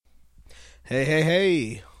Hey, hey,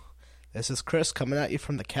 hey. This is Chris coming at you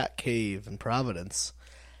from the Cat Cave in Providence.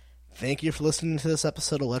 Thank you for listening to this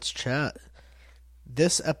episode of Let's Chat.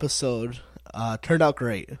 This episode turned out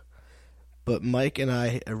great, but Mike and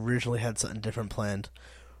I originally had something different planned.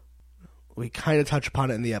 We kind of touched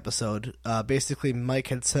upon it in the episode. Basically, Mike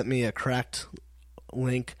had sent me a cracked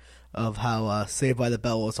link of how Saved by the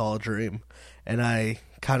Bell was all a dream, and I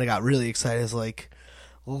kind of got really excited. I was like,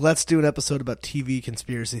 let's do an episode about TV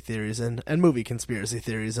conspiracy theories and movie conspiracy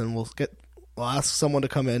theories, and we'll ask someone to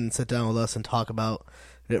come in and sit down with us and talk about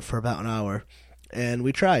it for about an hour. And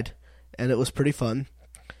we tried, and it was pretty fun,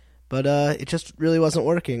 but it just really wasn't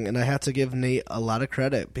working, and I had to give Nate a lot of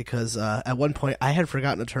credit because at one point I had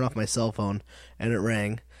forgotten to turn off my cell phone, and it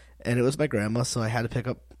rang, and it was my grandma, so I had to pick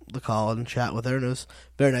up the call and chat with her, and it was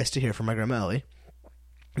very nice to hear from my grandma Ellie.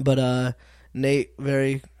 But Nate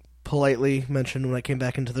very politely mentioned when I came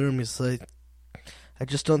back into the room, he's like, I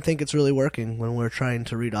just don't think it's really working when we're trying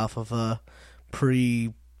to read off of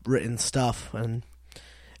pre-written stuff, and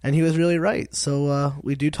he was really right. So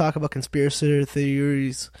we do talk about conspiracy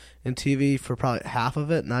theories in TV for probably half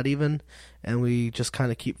of it, not even, and we just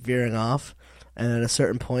kind of keep veering off, and at a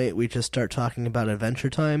certain point we just start talking about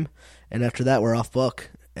Adventure Time, and after that we're off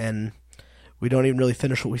book, and we don't even really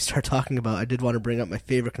finish what we start talking about. I did want to bring up my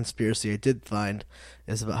favorite conspiracy I did find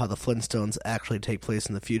is about how the Flintstones actually take place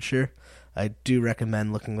in the future. I do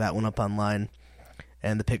recommend looking that one up online,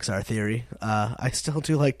 and the Pixar theory. I still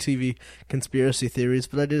do like TV conspiracy theories,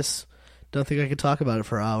 but I just don't think I could talk about it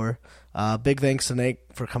for an hour. Big thanks to Nate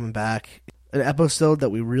for coming back. An episode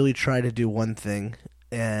that we really tried to do one thing,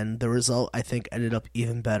 and the result, I think, ended up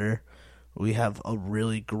even better. We have a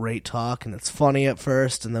really great talk, and it's funny at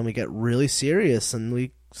first, and then we get really serious, and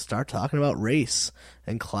we start talking about race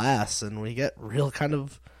and class, and we get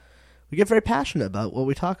very passionate about what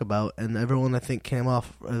we talk about, and everyone, I think, came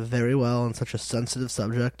off very well on such a sensitive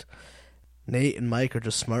subject. Nate and Mike are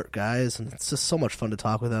just smart guys, and it's just so much fun to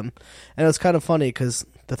talk with them. And it's kind of funny, because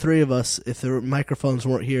the three of us, if the microphones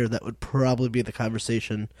weren't here, that would probably be the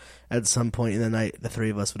conversation at some point in the night the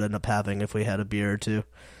three of us would end up having if we had a beer or two.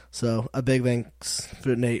 So a big thanks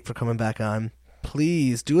for Nate for coming back on.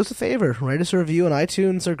 Please do us a favor. Write us a review on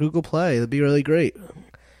iTunes or Google Play. That'd be really great.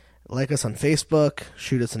 Like us on Facebook.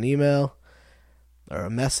 Shoot us an email or a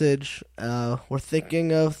message. We're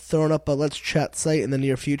thinking of throwing up a Let's Chat site in the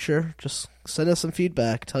near future. Just send us some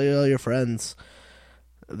feedback. Tell all your friends.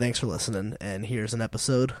 Thanks for listening. And here's an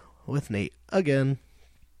episode with Nate again.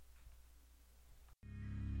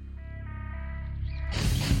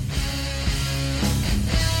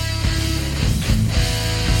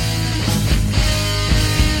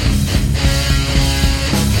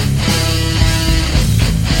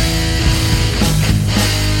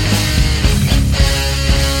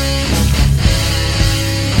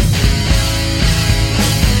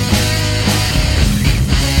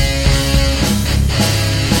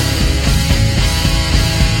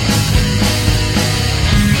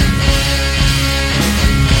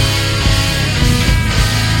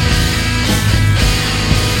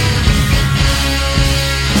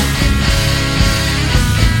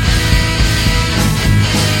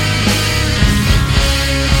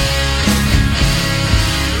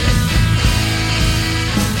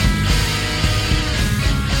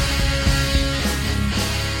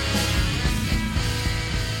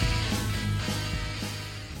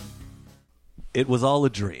 It was all a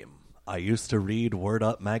dream. I used to read Word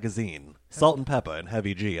Up magazine, Salt and Peppa and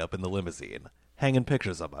Heavy G up in the limousine, hanging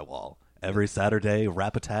pictures on my wall. Every Saturday,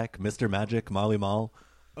 Rap Attack, Mr. Magic, Molly Mall.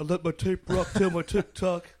 I let my tape rock till my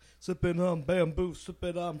TikTok, sipping on bamboo,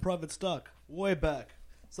 sipping on private stock. Way back.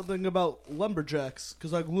 Something about lumberjacks,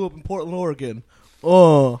 because I grew up in Portland, Oregon.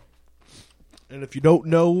 Oh. And if you don't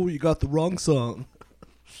know, you got the wrong song.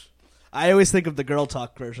 I always think of the Girl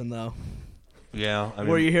Talk version, though. Yeah, I mean,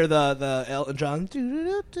 where you hear the Elton John,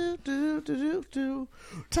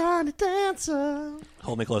 Tiny Dancer.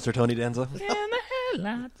 Hold Me Closer, Tony Danza.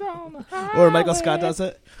 Or Michael Scott does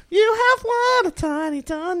it. You have won a tiny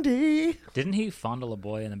Dundee. Didn't he fondle a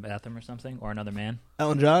boy in the bathroom or something, or another man?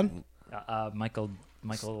 Elton John. Michael.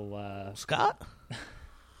 Scott.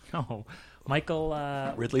 No,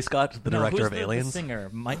 Michael. Ridley Scott, the director of Aliens.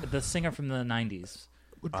 The singer from the '90s.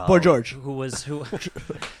 Boy George.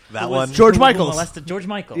 That one. George Michaels. Molested George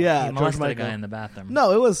Michael. Yeah, he molested George a guy Michael. in the bathroom.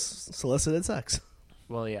 No, it was solicited sex.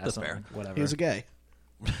 Well, yeah, That's fair. Whatever. He was a gay.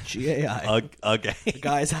 G-A-I. A gay. The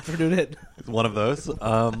guy's afternoon hit. One of those.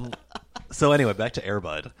 So anyway, back to Air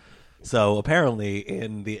Bud. So apparently,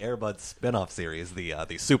 in the Air Bud spin-off series, the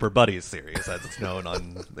Super Buddies series, as it's known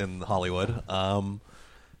in Hollywood,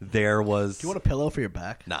 there was. Do you want a pillow for your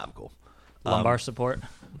back? Nah, I'm cool. Lumbar support.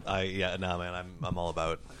 No, man, I'm all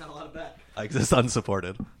about. I got a lot of back. I exist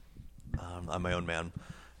unsupported. I'm my own man,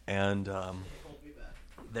 and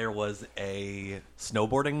there was a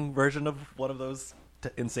snowboarding version of one of those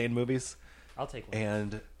insane movies, I'll take one.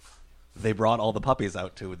 and they brought all the puppies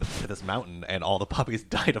out to this mountain, and all the puppies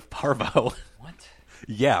died of parvo. What?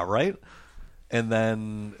 Yeah, right. And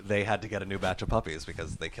then they had to get a new batch of puppies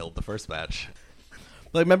because they killed the first batch.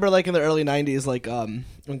 Like, remember, like, in the early 90s, like,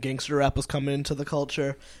 when gangster rap was coming into the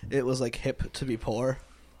culture, it was, like, hip to be poor.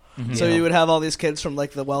 Mm-hmm. So you would have all these kids from,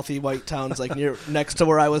 like, the wealthy white towns, like, next to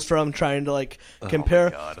where I was from, trying to, like, compare.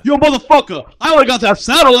 Oh my God. Yo, motherfucker! I only got that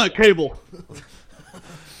satellite cable.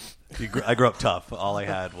 I grew up tough. All I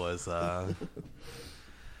had was,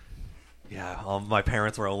 my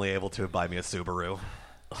parents were only able to buy me a Subaru.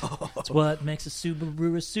 That's what makes a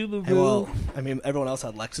Subaru a Subaru. Hey, well, I mean, everyone else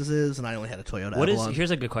had Lexuses, and I only had a Toyota Avalon.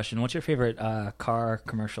 Here's a good question. What's your favorite car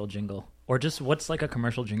commercial jingle? Or just what's like a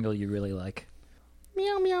commercial jingle you really like?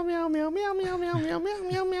 Meow, meow, meow, meow, meow, meow, meow, meow, meow,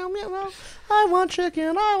 meow, meow, meow, meow. I want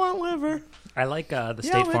chicken, I want liver. I like the Yeah,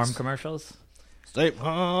 State Farm it's- commercials. State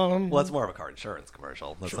Farm. Well, that's more of a car insurance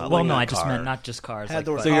commercial. That's not Well, like no, a I just car. meant not just cars. Had Like,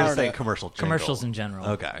 the but So you're car just saying that- commercial jingle. commercials in general.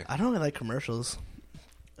 Okay. I don't really like commercials.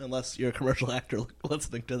 Unless you're a commercial actor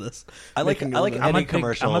listening to this. I like Making I like a I'm a any big-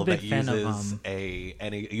 commercial I'm a big that fan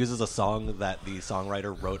of, uses a song that the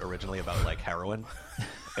songwriter wrote originally about like heroin,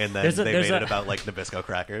 and then There's a- they there's made a- it about like Nabisco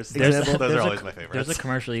crackers. There's- Those there's are a- always my favorites. There's a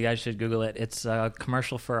commercial you guys should Google it. It's a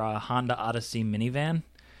commercial for a Honda Odyssey minivan,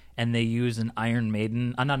 and they use an Iron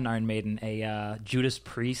Maiden, not an Iron Maiden, a Judas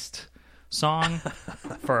Priest song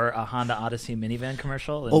for a Honda Odyssey minivan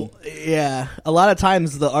commercial. And Oh, yeah. A lot of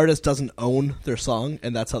times the artist doesn't own their song,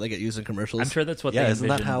 and that's how they get used in commercials. I'm sure that's what Yeah, they isn't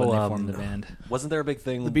that envisioned how, when they formed the band. Wasn't there a big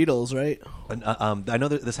thing? The Beatles, right? I know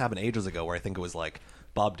that this happened ages ago, where I think it was like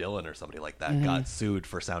Bob Dylan or somebody like that got sued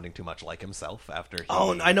for sounding too much like himself after he,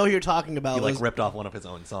 Oh, I know who you're talking about. he It like was- ripped off one of his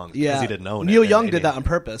own songs yeah. because he didn't own it. Neil and- Young and did he- that on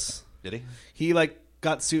purpose. Did he? He like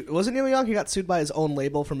got sued. Wasn't Neil Young? He got sued by his own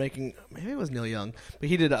label for making. Maybe it was Neil Young, but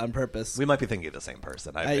he did it on purpose. We might be thinking of the same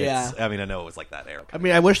person. Yeah. I mean, I know it was like that era. I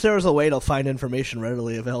mean, I wish there was a way to find information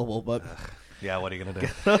readily available, but Yeah, what are you gonna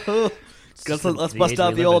do? let's the bust age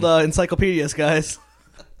out we the live old in. encyclopedia, guys.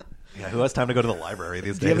 Yeah, who has time to go to the library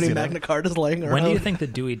these days? Do you have any you know? Magna Cartas laying around? When do you think the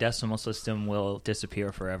Dewey Decimal System will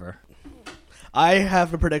disappear forever? I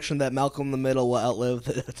have a prediction that Malcolm in the Middle will outlive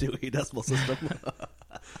the Dewey Decimal System.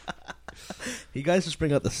 You guys just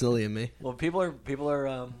bring out the silly in me. Well, people are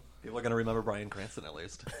going to remember Bryan Cranston at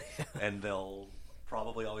least, and they'll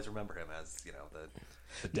probably always remember him as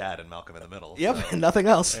the dad in Malcolm in the Middle. Yep, so- and nothing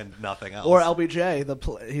else. and nothing else. Or LBJ,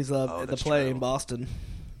 he's the that's play true. in Boston.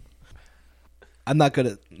 I'm not good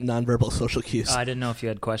at nonverbal social cues. I didn't know if you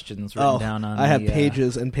had questions written down on I have the,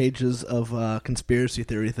 pages and pages of conspiracy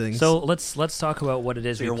theory things. So let's talk about what it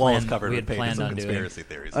is So we your wall is planned, covered we with had pages planned of on doing. conspiracy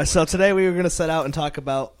theories. So today we were going to set out and talk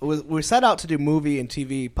about. We set out to do movie and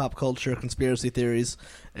TV pop culture conspiracy theories,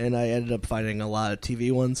 and I ended up finding a lot of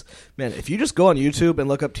TV ones. Man, if you just go on YouTube and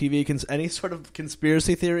look up TV, any sort of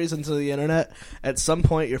conspiracy theories into the internet, at some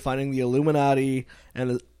point you're finding the Illuminati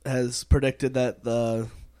and has predicted that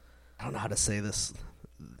I don't know how to say this.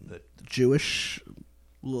 The Jewish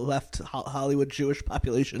left Hollywood Jewish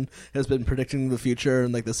population has been predicting the future,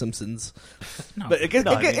 and like The Simpsons. No. But it gets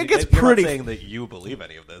No, I mean, it gets you're pretty. Not saying that you believe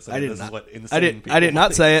any of this. I did this not. Is what insane I did. people I did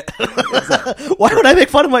not believe. say it. Why would I make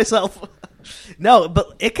fun of myself? No,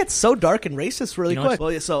 but it gets so dark and racist really You know quick.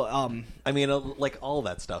 what's- Well, so I mean, like all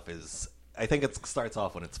that stuff is. I think it starts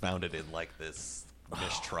off when it's founded in like this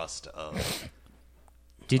mistrust of.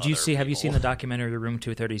 Did you other see? Have you people. seen the documentary Room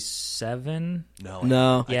 237? No.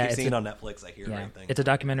 No. I Yeah, keep it's seeing it a- on Netflix. I hear Yeah, everything. it's a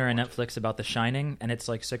documentary on Netflix about The Shining, and it's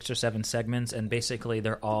like 6 or 7 segments, and basically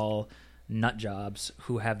they're all nut jobs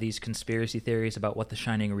who have these conspiracy theories about what The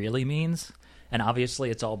Shining really means. And obviously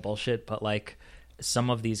it's all bullshit, but like some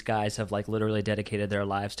of these guys have like literally dedicated their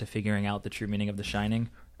lives to figuring out the true meaning of The Shining.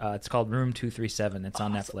 It's called Room 237. It's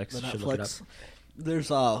on Netflix. the You should look it up. Netflix. There's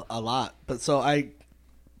a lot, but so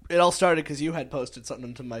it all started because you had posted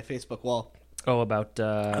something to my Facebook wall Oh, about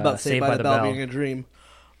Saved by the Bell being a dream,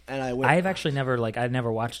 and I went. I've actually never I've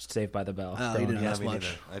never watched Saved by the Bell. Oh, you growing didn't up. yeah, as me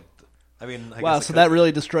much. neither. I mean, I Wow, guess so it that could-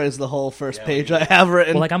 really destroys the whole first Yeah, page we- I have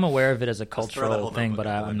written. Well, like I'm aware of it as a throw that cultural whole thing, notebook but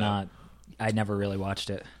out the I'm window. not. I never really watched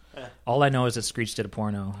it. All I know is that Screech did a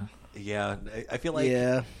porno. Yeah, I feel like.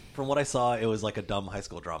 Yeah. From what I saw, it was like a dumb high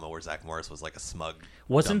school drama where Zach Morris was like a smug.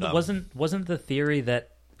 Wasn't dum-dum. wasn't the theory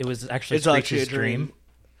that it was actually It's actually Screech's a dream. dream?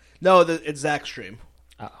 No, it's Zach's dream.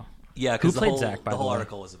 Uh-oh. Yeah, Who because played Zach, by the the whole way?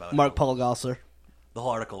 article was about Mark how- Paul Gosselaar. The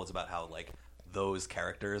whole article was about how like those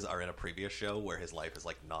characters are in a previous show where his life is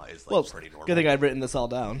like not is like Well, pretty normal. good thing I'd written this all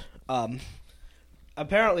down.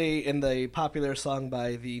 apparently in the popular song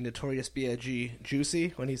by the Notorious B.I.G.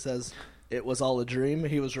 Juicy, when he says it was all a dream,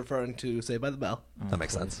 he was referring to Saved by the Bell. That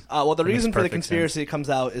makes sense. Well, the That makes reason for the perfect conspiracy comes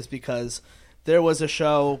out is because there was a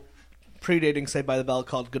show predating Saved by the Bell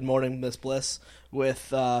called Good Morning, Miss Bliss,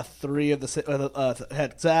 with three of the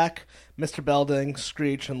had Zach, Mr. Belding,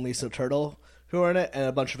 Screech, and Lisa Turtle, who were in it, and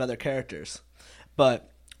a bunch of other characters. But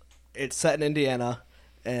it's set in Indiana,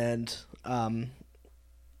 and so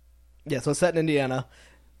it's set in Indiana.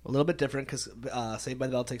 A little bit different because Saved by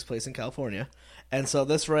the Bell takes place in California. And so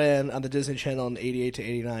this ran on the Disney Channel in 88 to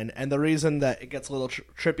 89. And the reason that it gets a little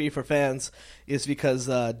trippy for fans is because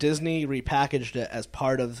Disney repackaged it as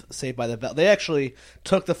part of Saved by the Bell. They actually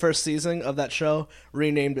took the first season of that show,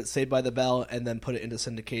 renamed it Saved by the Bell, and then put it into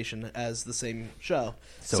syndication as the same show.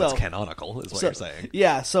 So it's canonical, is what you're saying.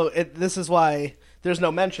 Yeah, so this is why there's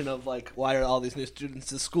no mention of, like, why are all these new students?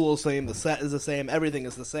 The school's same, the set is the same, everything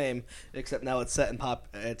is the same, except now it's set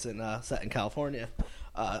in California.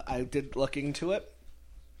 I did look into it.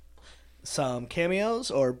 Some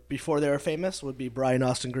cameos, or before they were famous, would be Brian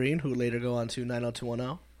Austin Green, who would later go on to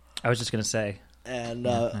 90210. I was just going to say. And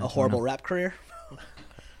a horrible rap career.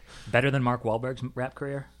 Better than Mark Wahlberg's rap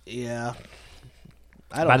career? Yeah.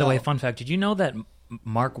 I don't know. By the way, fun fact, did you know that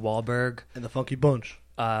Mark Wahlberg and the Funky Bunch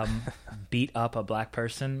beat up a black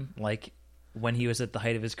person? Like, when he was at the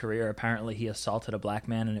height of his career, apparently he assaulted a black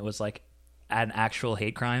man, and it was like an actual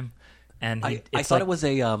hate crime. And I thought it was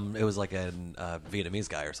a Vietnamese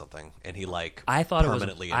guy or something, and he I thought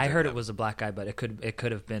permanently it was. I heard him. it was a black guy, but it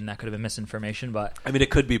could have been misinformation. But I mean,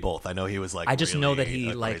 it could be both. I know he was I just really know that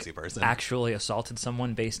he a crazy person. actually assaulted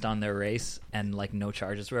someone based on their race, and no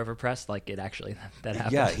charges were ever pressed. It actually that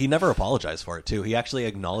happened. Yeah, he never apologized for it too. He actually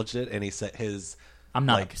acknowledged it, and he said his. I'm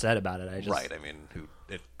not upset about it. I just right. I mean,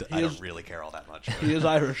 I don't really care all that much. He is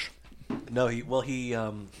Irish. No,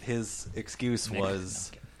 his excuse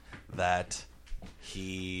was that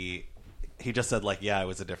he just said I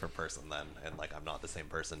was a different person then, and I'm not the same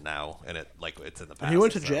person now, and it's in the past. He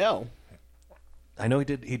went to jail. I know he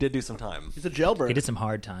did do some time. He's a jailbird. He did some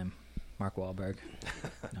hard time, Mark Wahlberg.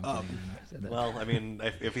 No, well, I mean,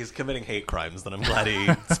 if he's committing hate crimes, then I'm glad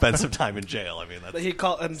he spent some time in jail. I mean, but he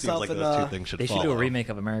called himself. Seems like those two things should. They follow. should do a remake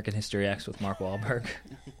of American History X with Mark Wahlberg.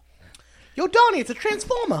 Yo, Donnie, it's a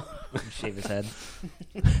Transformer. Shave his head.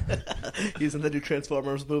 He's in the new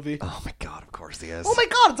Transformers movie. Oh my god, of course he is. Oh my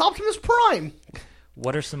god, it's Optimus Prime.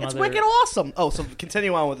 What are some It's other... wicked awesome. Oh, so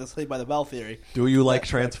continue on with the Saved by the Bell theory. Do you like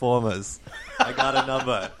Transformers? I got a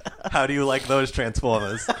number. How do you like those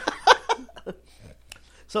Transformers?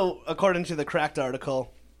 So, according to the Cracked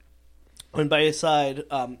article, when by his side,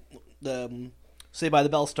 the Saved by the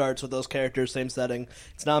Bell starts with those characters, same setting.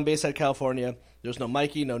 It's now in Bayside, California. There's no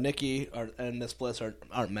Mikey, no Nikki, and Miss Bliss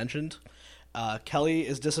aren't mentioned. Kelly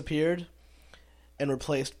is disappeared and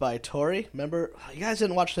replaced by Tori. Remember, you guys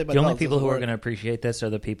didn't watch Saved by the Bell. The only people who are going to appreciate this are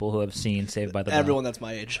the people who have seen Saved by the Bell. Everyone that's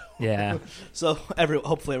my age. Yeah. So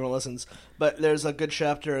hopefully everyone listens. But there's a good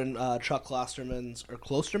chapter in Chuck Klosterman's, or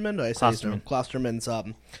Klosterman? Did I say his name? Klosterman's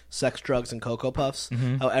Sex, Drugs, and Cocoa Puffs.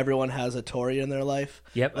 Mm-hmm. How everyone has a Tori in their life.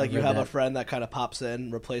 Yep. Like you have a friend that kind of pops in,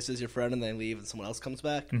 replaces your friend, and they leave, and someone else comes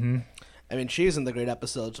back. Mm-hmm. I mean, she's in the great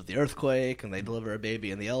episodes of The Earthquake, and they deliver a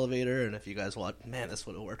baby in the elevator. And if you guys want, man, this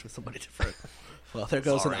would have worked with somebody different. Well, there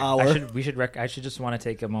goes an hour. I should just want to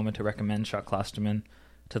take a moment to recommend Chuck Klosterman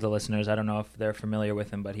to the listeners. I don't know if they're familiar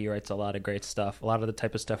with him, but he writes a lot of great stuff. A lot of the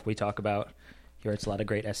type of stuff we talk about. He writes a lot of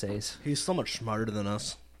great essays. He's so much smarter than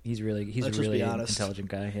us. He's a really intelligent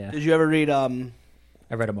guy. Yeah. Did you ever read? I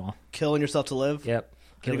read them all. Killing Yourself to Live. Yep.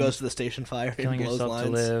 He goes to the station fire. Killing and blows Yourself lines.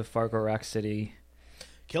 to Live. Fargo Rock City.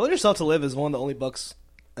 Killing Yourself to Live is one of the only books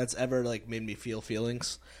that's ever made me feel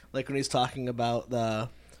feelings. Like when he's talking about the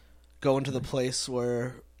going to the place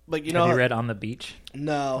where, have you read On the Beach?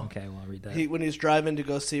 No. Okay, well, I'll read that. When he's driving to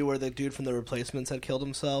go see where the dude from the Replacements had killed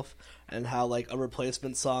himself, and how a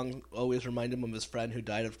Replacement song always reminded him of his friend who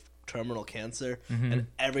died of terminal cancer, and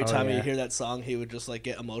every time he'd hear that song, he would just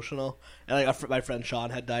get emotional. And my friend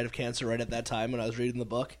Sean had died of cancer right at that time when I was reading the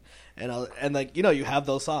book, and you have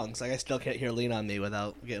those songs. I still can't hear "Lean on Me"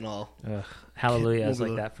 without getting all. Ugh. Hallelujah is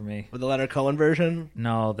like that for me. With the Leonard Cohen version?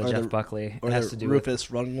 No, the Jeff Buckley. Or it has the to do Rufus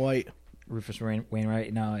Wainwright. Rufus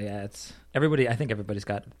Wainwright. No, yeah, it's everybody. I think everybody's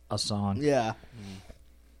got a song. Yeah.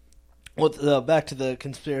 Well, back to the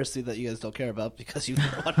conspiracy that you guys don't care about because you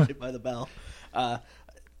watched it by the bell.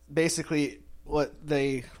 Basically, what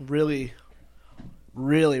they really,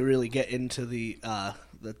 really, really get into the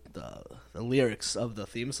lyrics of the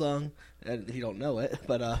theme song, and you don't know it,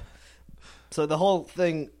 but so the whole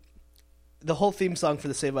theme song for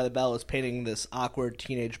the Saved by the Bell is painting this awkward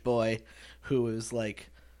teenage boy who is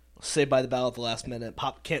Saved by the Bell at the last minute.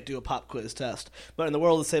 Pop can't do a pop quiz test. But in the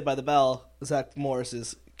world of Saved by the Bell, Zach Morris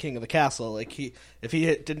is king of the castle. Like if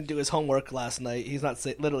he didn't do his homework last night, he's not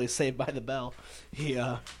literally saved by the bell.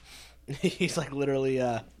 He's like literally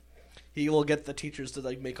he will get the teachers to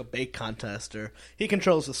like make a bake contest, or he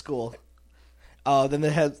controls the school. Then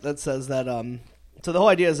that says that so the whole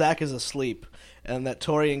idea is Zach is asleep, and that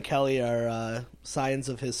Tori and Kelly are signs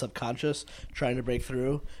of his subconscious trying to break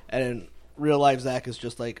through. And in real life, Zach is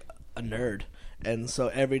just like a nerd, and so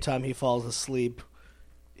every time he falls asleep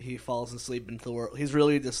into the world. He's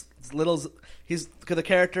really this little. He's the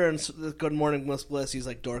character in Good Morning Miss Bliss. He's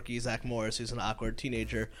like dorky Zach Morris, who's an awkward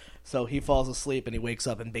teenager. So he falls asleep and he wakes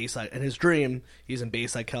up in Bayside. In his dream, he's in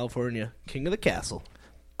Bayside, California, king of the castle.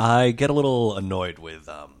 I get a little annoyed with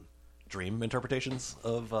dream interpretations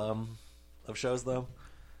of shows, though.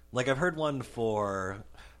 Like I've heard one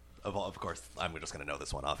of course, I'm just going to know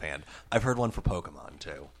this one offhand. I've heard one for Pokemon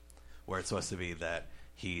too, where it's supposed to be that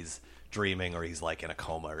he's dreaming or he's like in a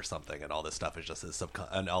coma or something, and all this stuff is just his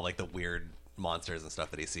and all like the weird monsters and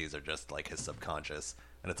stuff that he sees are just like his subconscious,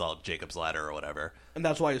 and it's all Jacob's Ladder or whatever. And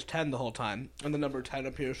that's why he's 10 the whole time, and the number 10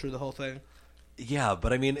 appears through the whole thing. Yeah,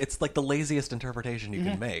 but I mean, it's like the laziest interpretation you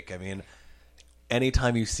can make. I mean,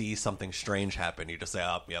 anytime you see something strange happen, you just say,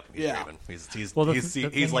 "Oh, yep, he's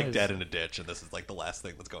dreaming. He's like dead in a ditch, and this is like the last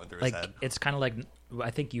thing that's going through his head." It's kind of like,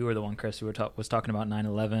 I think you were the one, Chris, who was talking about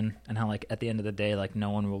 9/11 and how like at the end of the day, like no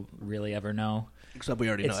one will really ever know. Except we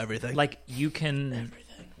already know everything. Like you can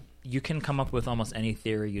come up with almost any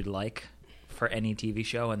theory you'd like for any TV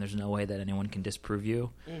show, and there's no way that anyone can disprove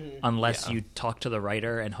you unless you talk to the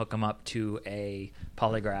writer and hook him up to a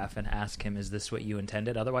polygraph and ask him, is this what you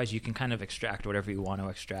intended? Otherwise, you can kind of extract whatever you want to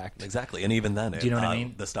extract. Exactly, and even then, do you know what I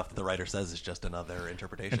mean? The stuff that the writer says is just another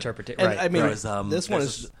interpretation. Right. I mean, this one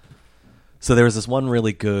is... So there was this one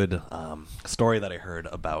really good story that I heard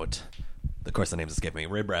about, of course the name's escaping me,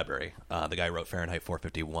 Ray Bradbury, the guy who wrote Fahrenheit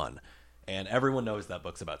 451. And everyone knows that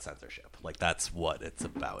book's about censorship. Like, that's what it's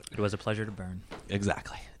about. It was a pleasure to burn.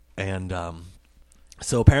 Exactly. And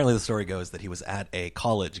so apparently the story goes that he was at a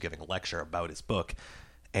college giving a lecture about his book,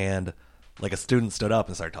 and like a student stood up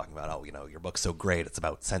and started talking about, oh, you know, your book's so great, it's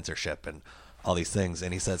about censorship and all these things.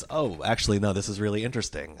 And he says, oh, actually, no, this is really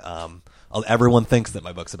interesting. Everyone thinks that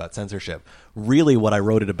my book's about censorship. Really what I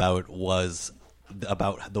wrote it about was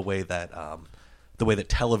about the way that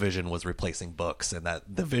television was replacing books, and that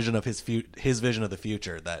the vision of his vision of the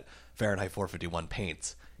future that Fahrenheit 451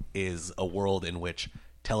 paints is a world in which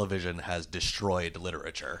television has destroyed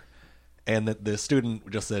literature. And that the student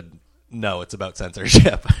just said, no, it's about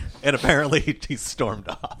censorship. And apparently he stormed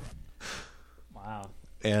off. Wow.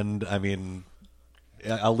 And I mean,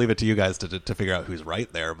 I'll leave it to you guys to figure out who's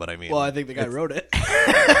right there, but I mean, well, I think the guy wrote it.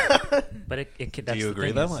 But do you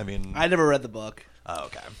agree though? I mean, I never read the book. Oh,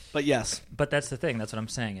 okay. But yes. But that's the thing. That's what I'm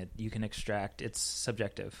saying. You can extract. It's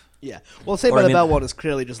subjective. Yeah. Well, Saved by the Bell one is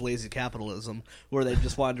clearly just lazy capitalism, where they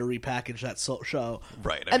just wanted to repackage that show.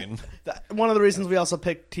 Right. One of the reasons we also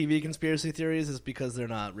pick TV conspiracy theories is because they're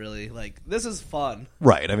not really like, this is fun.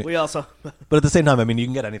 Right. I mean, we also. But at the same time, I mean, you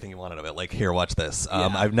can get anything you want out of it. Like, here, watch this.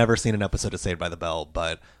 Yeah. I've never seen an episode of Saved by the Bell,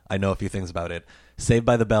 but I know a few things about it. Saved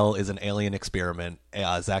by the Bell is an alien experiment.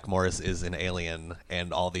 Zach Morris is an alien,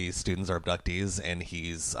 and all these students are abductees, and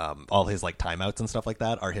he's all his like timeouts and stuff like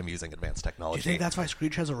that are him using advanced technology. Do you think that's why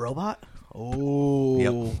Screech has a robot? Oh,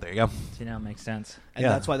 yep. There you go. See, now it makes sense. And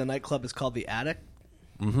that's why the nightclub is called the Attic.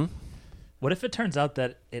 Mm-hmm. What if it turns out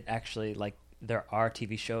that it actually like there are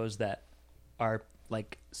TV shows that are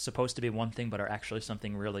like supposed to be one thing but are actually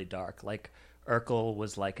something really dark, like Urkel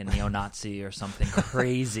was like a neo-Nazi or something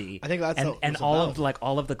crazy. I think that's and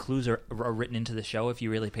all of the clues are written into the show if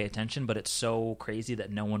you really pay attention, but it's so crazy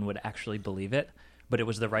that no one would actually believe it. But it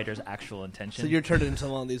was the writer's actual intention. So you're turning into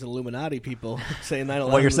one of these Illuminati people saying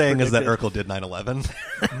 9/11. What you're saying is that Urkel did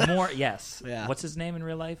 9/11. More, yes. Yeah. What's his name in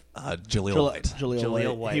real life? Jaleel White.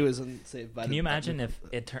 Jaleel White. He was in Saved by the Bell. Can you imagine if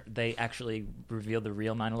they actually revealed the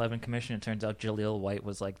real 9/11 Commission? It turns out Jaleel White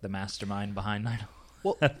was like the mastermind behind 9/11.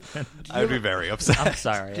 Well, I would be very upset. I'm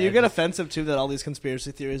sorry. Do you get offensive too that all these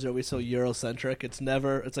conspiracy theories are always so Eurocentric? It's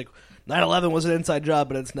like 9/11 was an inside job,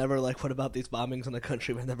 but it's never like, what about these bombings in a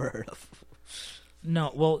country we've never heard of?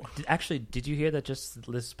 No, well, actually, did you hear that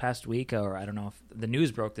just this past week, or I don't know if the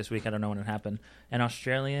news broke this week, I don't know when it happened, an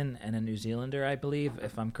Australian and a New Zealander, I believe,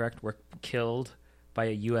 if I'm correct, were killed by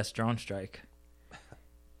a U.S. drone strike.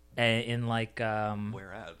 In like...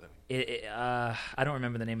 where at? I don't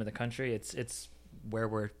remember the name of the country. It's where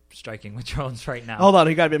we're striking with drones right now. Hold on,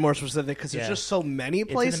 you got to be more specific, because there's just so many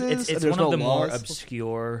places. It's and one of the laws. more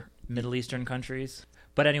obscure Middle Eastern countries.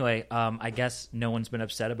 But anyway, I guess no one's been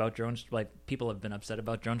upset about drones. Like, people have been upset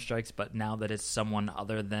about drone strikes, but now that it's someone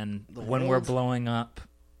other than when we're blowing up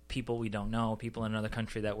people we don't know, people in another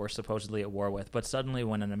country that we're supposedly at war with. But suddenly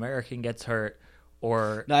when an American gets hurt,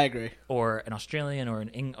 or I agree, or an Australian or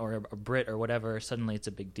or a Brit or whatever, suddenly it's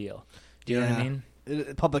a big deal. Do you know what I mean?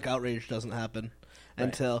 Public outrage doesn't happen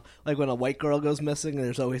until, like, when a white girl goes missing,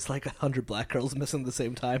 there's always like 100 black girls missing at the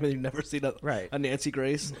same time, and you've never seen a Nancy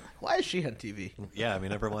Grace. Why is she on TV? Yeah, I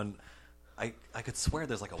mean, everyone... I could swear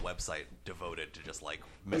there's like a website devoted to just like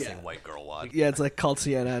missing white girl watch. Yeah, it's like called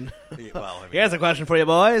CNN. Well, I mean, here's a question for you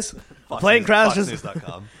boys.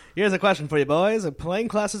 FoxNews.com. Here's a question for you boys. A plane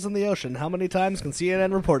crashes in the ocean. How many times can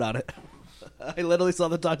CNN report on it? I literally saw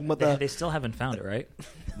them talking about They still haven't found it, right?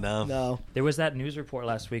 No. There was that news report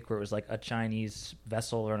last week where it was like a Chinese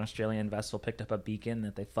vessel or an Australian vessel picked up a beacon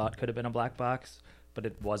that they thought could have been a black box, but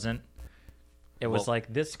it wasn't. It was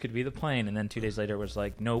like, this could be the plane, and then 2 days later it was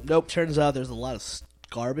like, nope. Nope, turns out there's a lot of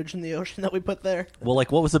garbage in the ocean that we put there. Well,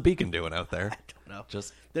 like, what was the beacon doing out there? I don't know.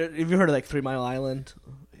 Just have you heard of, like, 3 Mile Island?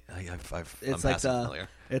 I'm familiar.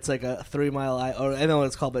 It's like a 3 Mile Island, or I don't know what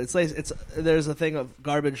it's called, but it's there's a thing of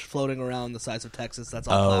garbage floating around the size of Texas. That's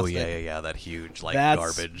all plastic. Yeah, that huge, like, That's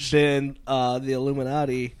garbage. Been the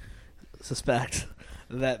Illuminati suspect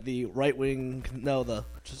that the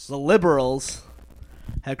the liberals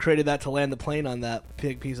had created that to land the plane on that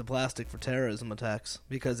big piece of plastic for terrorism attacks,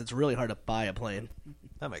 because it's really hard to buy a plane.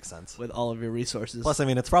 That makes sense. With all of your resources. Plus, I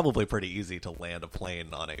mean, it's probably pretty easy to land a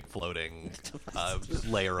plane on a floating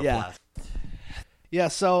layer of plastic. Yeah,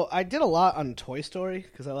 so I did a lot on Toy Story,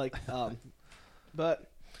 because I like...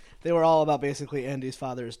 but they were all about basically Andy's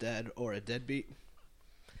father is dead or a deadbeat.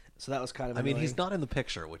 So that was kind of annoying. I mean, he's not in the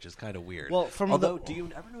picture, which is kind of weird. Well, do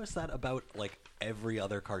you ever notice that about, like, every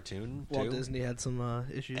other cartoon, too? Walt Disney had some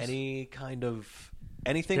issues. Anything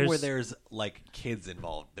where there's, like, kids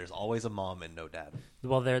involved, there's always a mom and no dad.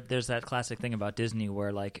 Well, there's that classic thing about Disney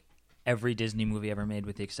where, like, every Disney movie ever made,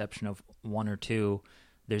 with the exception of 1 or 2,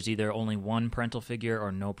 there's either only one parental figure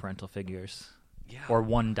or no parental figures. Yeah. Or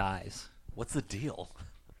one dies. What's the deal?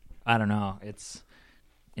 I don't know. It's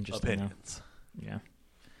interesting. Opinions. Though. Yeah.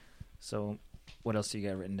 So, what else do you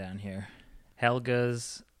got written down here?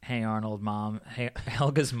 Helga's Hey Arnold mom.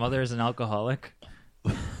 Helga's mother is an alcoholic.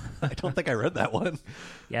 I don't think I read that one.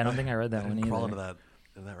 Yeah, I don't think I read that one either. Crawl into that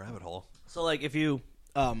rabbit hole. So, like, if you,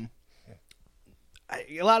 a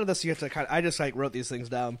lot of this you have to I just like wrote these things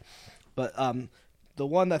down, but the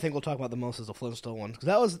one that I think we'll talk about the most is the Flintstone one, because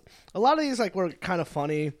that was a lot of these like were kind of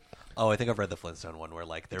funny. Oh, I think I've read the Flintstone one where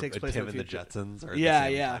like they're Tim and the Jetsons or the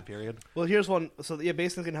same time period. Well, here's one. So yeah,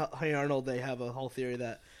 basically in Hey Arnold, they have a whole theory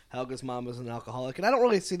that Helga's mom is an alcoholic, and I don't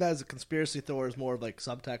really see that as a conspiracy theory. It's more of like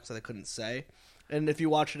subtext that I couldn't say. And if you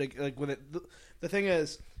watch it, like with it, the thing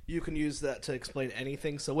is, you can use that to explain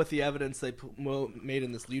anything. So with the evidence they made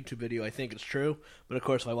in this YouTube video, I think it's true. But of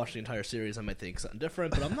course, if I watch the entire series, I might think something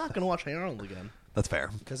different. But I'm not going to watch Hey Arnold again. That's fair,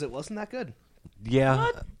 because it wasn't that good. Yeah.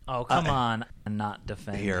 What? Oh, come on. And not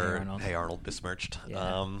defend Hey Arnold. Hey Arnold besmirched.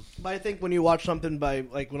 Yeah. But I think when you watch something by,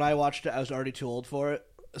 like, when I watched it, I was already too old for it.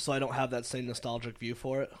 So I don't have that same nostalgic view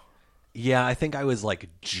for it. Yeah, I think I was, like,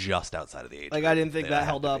 just outside of the age. Like, I didn't think that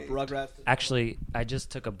held up. Rugrats. Actually, I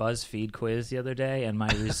just took a BuzzFeed quiz the other day, and my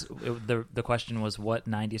the question was, what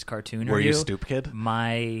 90s cartoon are you? Were you Stoop Kid?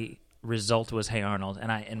 My result was Hey Arnold,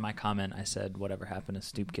 and in my comment, I said, whatever happened to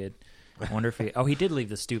Stoop Kid. I wonder if he... Oh, he did leave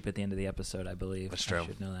the stoop at the end of the episode, I believe. That's true. I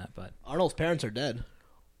should know that, but... Arnold's parents are dead.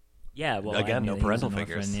 Yeah, well, again, no parental orphan,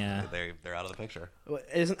 figures. yeah, they're out of the picture.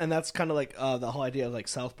 And that's kind of like the whole idea of like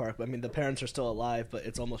South Park. I mean, the parents are still alive, but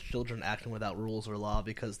it's almost children acting without rules or law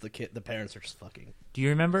because the parents are just fucking. Do you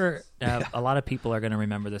remember? A lot of people are going to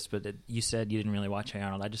remember this, but you said you didn't really watch Hey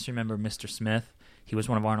Arnold. I just remember Mr. Smith. He was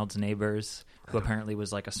one of Arnold's neighbors who apparently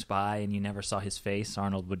was like a spy, and you never saw his face.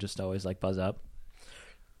 Arnold would just always like buzz up.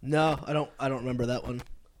 No, I don't remember that one.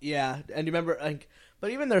 Yeah, and you remember like. But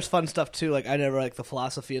even there's fun stuff too. Like I never liked the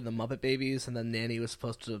philosophy of the Muppet Babies, and then Nanny was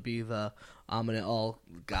supposed to be the omniscient all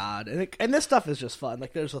god, and this stuff is just fun.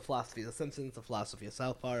 Like there's the philosophy of The Simpsons, the philosophy of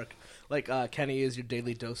South Park. Like Kenny is your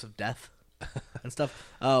daily dose of death and stuff.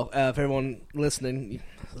 Oh, for everyone listening,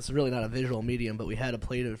 this is really not a visual medium, but we had a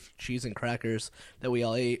plate of cheese and crackers that we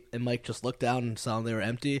all ate, and Mike just looked down and saw they were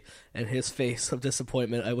empty, and his face of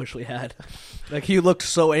disappointment. I wish we had. Like he looked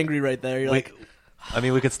so angry right there. You're like. I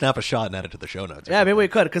mean, we could snap a shot and add it to the show notes. Yeah, maybe we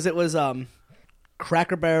could, because it was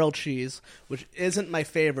Cracker Barrel cheese, which isn't my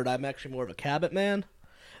favorite. I'm actually more of a Cabot man.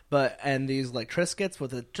 And these like Triscuits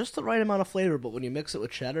with just the right amount of flavor, but when you mix it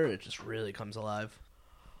with cheddar, it just really comes alive.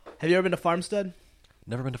 Have you ever been to Farmstead?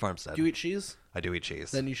 Never been to Farmstead. Do you eat cheese? I do eat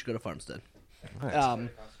cheese. Then you should go to Farmstead. Right.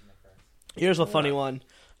 Here's a funny one.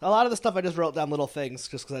 A lot of the stuff I just wrote down little things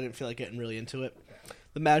just because I didn't feel like getting really into it.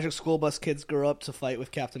 The Magic School Bus kids grew up to fight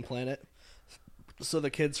with Captain Planet. So the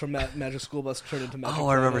kids from Magic School Bus turned into Magic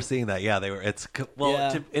Planet. I remember seeing that. Yeah, they were.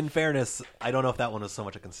 Yeah. In fairness, I don't know if that one was so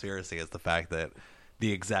much a conspiracy as the fact that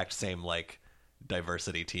the exact same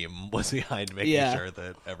diversity team was behind making sure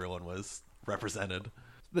that everyone was represented.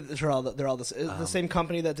 But they're all the same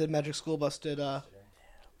company that did Magic School Bus did.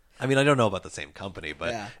 I mean, I don't know about the same company, but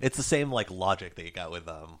Yeah. it's the same logic that you got with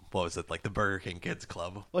what was it, the Burger King Kids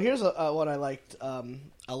Club. Well, here's one I liked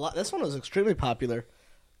a lot. This one was extremely popular.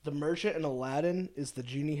 The merchant in Aladdin is the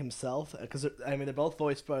genie himself, because they're both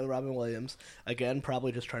voiced by Robin Williams. Again,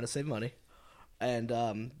 probably just trying to save money.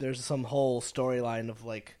 And there's some whole storyline of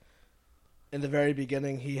in the very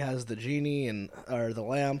beginning, he has the genie or the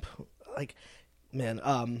lamp.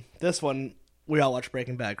 This one we all watch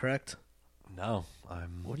Breaking Bad, correct? No,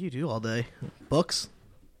 What do you do all day? Books?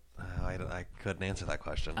 I couldn't answer that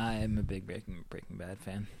question. I'm a big Breaking Bad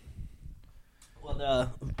fan. Well,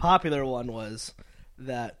 the popular one was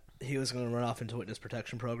that he was going to run off into witness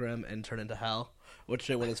protection program and turn into Hal, which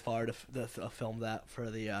they went as far to film that for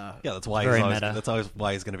the. Yeah, that's why Very he's always, meta. that's always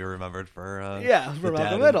why he's going to be remembered for. For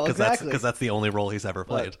Malcolm Middle, exactly. Because that's the only role he's ever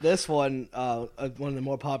played. But this one, one of the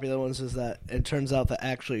more popular ones, is that it turns out that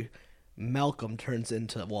actually Malcolm turns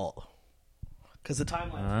into Walt. Because the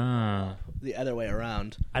timeline the other way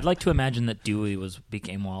around. I'd like to imagine that Dewey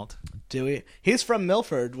became Walt. Dewey, he's from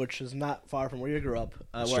Milford, which is not far from where you grew up,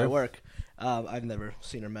 where I true. work. I've never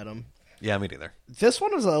seen or met him. Yeah, me neither. This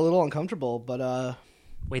one was a little uncomfortable, but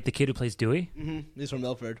Wait, the kid who plays Dewey? he's from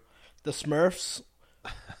Milford. The Smurfs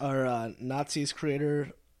are Nazis' creator.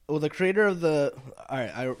 Well, the creator of the. All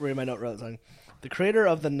right, I read my note. Wrote something. The creator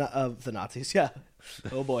of the Nazis. Yeah.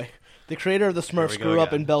 Oh boy. The creator of the Smurfs go grew up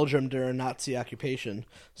again. in Belgium during Nazi occupation.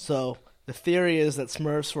 So the theory is that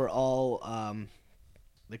Smurfs were all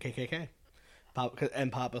the KKK.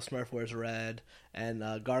 And Papa Smurf wears red, and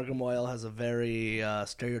Gargamel has a very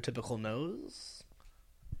stereotypical nose.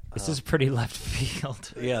 This is pretty left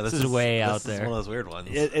field. Yeah, this is way out This is there. one of those weird ones.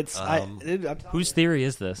 I'm telling Whose theory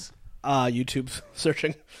is this? YouTube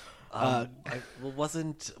searching. Weren't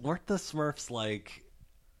the Smurfs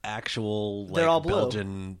actual They're all blue.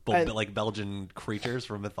 Belgian creatures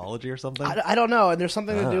from mythology or something? I don't know, and there's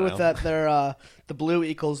something to do with know. that. They're the blue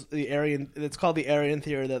equals the Aryan. It's called the Aryan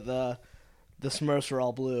theory that the Smurfs are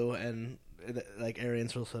all blue, and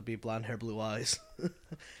Aryans are supposed to be blonde hair, blue eyes,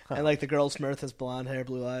 and the girl Smurf has blonde hair,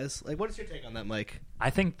 blue eyes. What is your take on that, Mike? I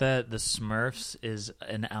think that the Smurfs is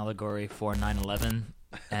an allegory for 9/11,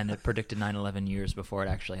 and it predicted 9/11 years before it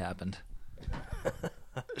actually happened.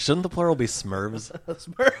 Shouldn't the plural be Smurfs?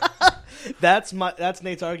 That's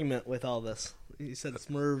Nate's argument with all this. He said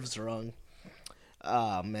Smurfs wrong.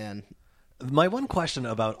 Oh man. My one question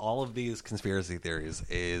about all of these conspiracy theories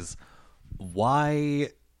is why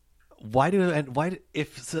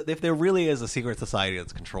if there really is a secret society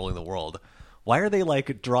that's controlling the world, why are they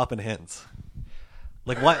dropping hints?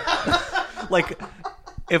 Why?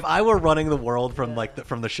 If I were running the world from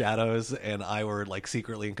from the shadows and I were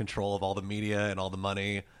secretly in control of all the media and all the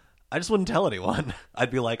money, I just wouldn't tell anyone.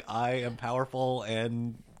 I'd be I am powerful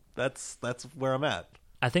and that's where I'm at.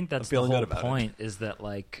 I think that's the feeling whole good about point, is that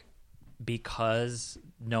because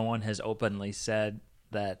no one has openly said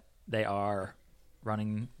that they are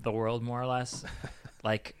running the world more or less,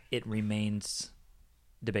 it remains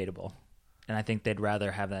debatable. And I think they'd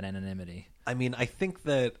rather have that anonymity. I mean, I think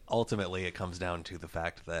that ultimately it comes down to the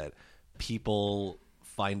fact that people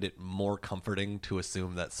find it more comforting to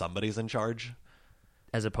assume that somebody's in charge.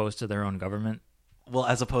 As opposed to their own government. Well,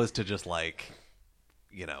 as opposed to just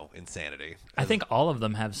insanity. I think all of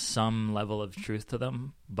them have some level of truth to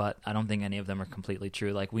them, but I don't think any of them are completely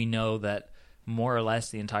true. We know that more or less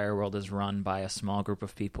the entire world is run by a small group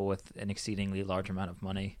of people with an exceedingly large amount of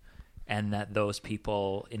money, and that those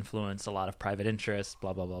people influence a lot of private interests,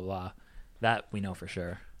 blah, blah, blah, blah. That we know for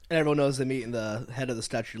sure. And everyone knows they meet in the head of the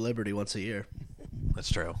Statue of Liberty once a year.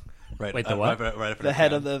 That's true. Right. Wait, the what? Right after The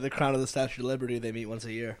head of the crown of the Statue of Liberty, they meet once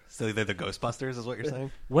a year. So they're the Ghostbusters, is what you're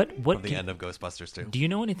saying? What From the end of Ghostbusters 2. Do you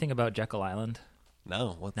know anything about Jekyll Island?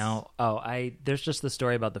 No. What's... No. There's just the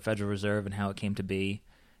story about the Federal Reserve and how it came to be,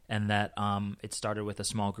 and that it started with a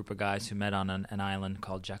small group of guys who met on an island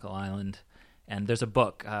called Jekyll Island. And there's a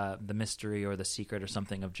book, The Mystery or The Secret or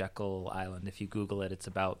something of Jekyll Island. If you Google it, it's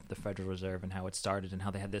about the Federal Reserve and how it started and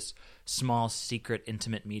how they had this small, secret,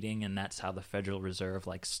 intimate meeting, and that's how the Federal Reserve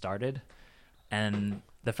started. And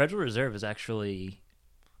the Federal Reserve is actually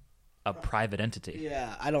a private entity.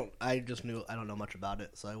 Yeah, I don't know much about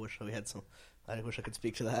it, so I wish I could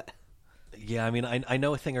speak to that. Yeah, I mean, I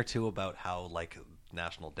know a thing or two about how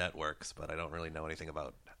national debt works, but I don't really know anything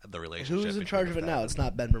about the relationship. Who's in charge of it now? It's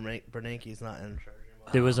not Ben Bernanke. He's not in charge anymore.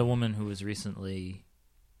 There was a woman who was recently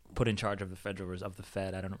put in charge of the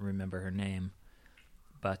Fed. I don't remember her name,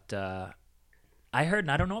 but I heard,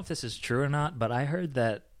 and I don't know if this is true or not, but I heard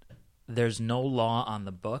that there's no law on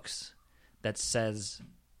the books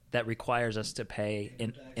that requires us to pay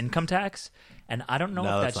income tax, and I don't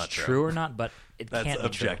know if that's true or not, but that's can't be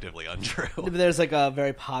objectively untrue. There's like a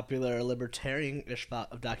very popular libertarian-ish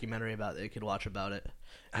documentary about it. You could watch about it.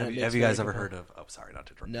 Have you guys ever heard of? Oh, sorry, not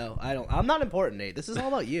to interrupt. No, I don't. I'm not important, Nate. This is all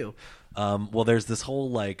about you. Well, there's this whole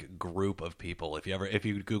like group of people. If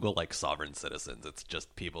you Google like sovereign citizens, it's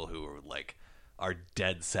just people who are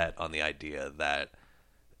dead set on the idea that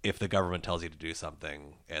if the government tells you to do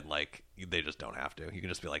something and like they just don't have to, you can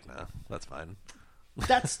just be like, nah, that's fine.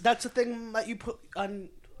 That's the thing that you put on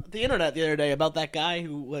the internet the other day about that guy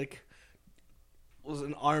who like was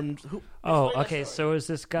an armed. Okay. So is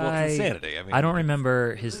this guy? Well, it's insanity. I mean, I don't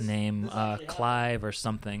remember his name, Clive or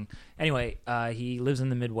something. Anyway, he lives in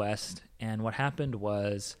the Midwest, and what happened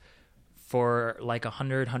was, for like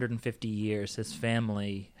 150 years, his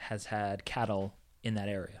family has had cattle in that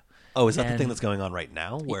area. Oh, is that the thing that's going on right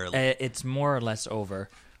now? Where it's more or less over,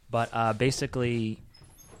 but basically,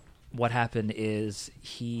 what happened is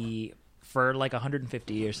for like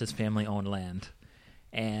 150 years, his family owned land,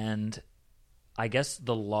 and I guess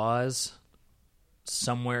the laws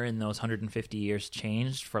somewhere in those 150 years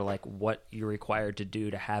changed for like what you're required to do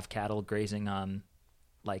to have cattle grazing on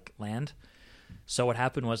like land. So what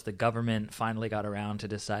happened was the government finally got around to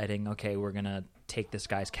deciding, okay, we're going to take this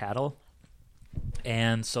guy's cattle.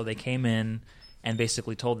 And so they came in and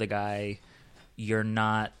basically told the guy, your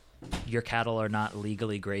cattle are not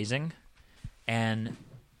legally grazing, and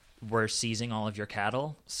we're seizing all of your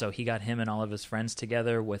cattle. So he got him and all of his friends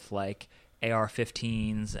together with like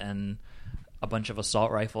AR-15s and a bunch of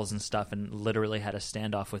assault rifles and stuff, and literally had a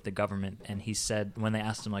standoff with the government. And he said, when they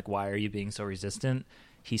asked him like, why are you being so resistant?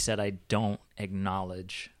 He said, I don't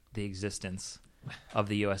acknowledge the existence of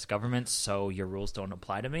the U.S. government, so your rules don't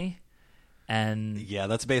apply to me. And yeah,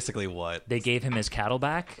 that's basically what they gave him his cattle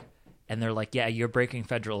back, and they're like, yeah, you're breaking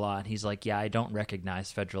federal law. And he's like, yeah, I don't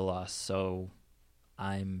recognize federal law, so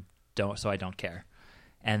I don't care.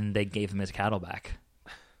 And they gave him his cattle back.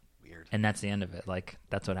 Weird. And that's the end of it. Like,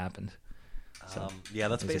 that's what happened. So, yeah,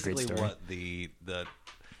 that's basically what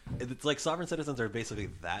it's like. Sovereign citizens are basically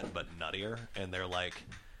that, but nuttier, and they're like,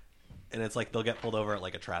 and it's like they'll get pulled over at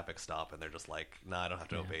like a traffic stop, and they're just like, "Nah, I don't have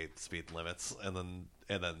to obey speed limits," and then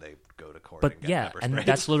they go to court. But and get yeah, pepper and sprayed.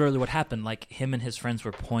 that's literally what happened. Like, him and his friends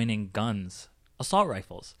were pointing guns, assault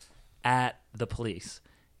rifles, at the police,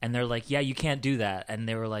 and they're like, "Yeah, you can't do that," and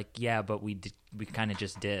they were like, "Yeah, but we kind of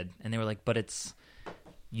just did," and they were like, "But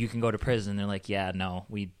you can go to prison." They're like, "Yeah, no,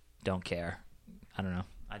 we don't care." I don't know.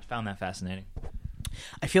 I found that fascinating.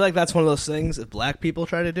 I feel like that's one of those things. If black people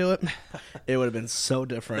tried to do it, it would have been so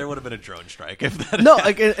different. There would have been a drone strike if that. No,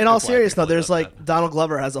 like in all seriousness, though, there's like Donald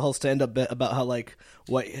Glover has a whole stand-up bit about how like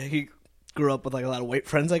what he grew up with like a lot of white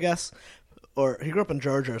friends, I guess, or he grew up in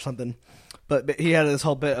Georgia or something. But he had this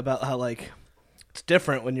whole bit about how like it's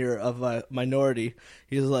different when you're of a minority.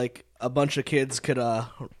 He's like a bunch of kids could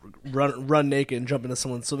run naked and jump into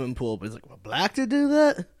someone's swimming pool, but he's like, well, black to do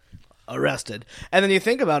that. Arrested. And then you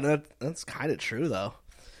think about it, that's kind of true though.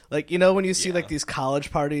 Like, you know, when you see like these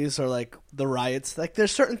college parties or like the riots, like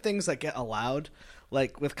there's certain things that get allowed,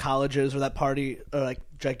 like with colleges or that party or like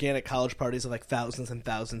gigantic college parties of like thousands and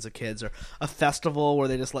thousands of kids, or a festival where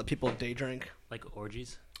they just let people day drink, Like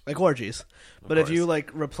orgies? like orgies. But if you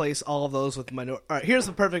like replace all of those with all right, here's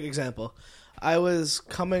the perfect example. I was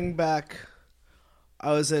coming back,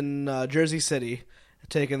 I was in Jersey City,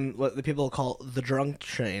 taking what the people call the drunk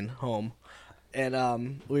train home,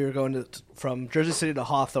 and we were going from Jersey City to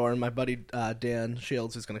Hawthorne. My buddy Dan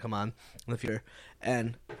Shields, who's going to come on in the future,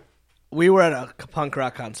 and we were at a punk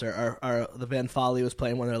rock concert. The band Folly was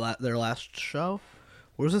playing one of their last show.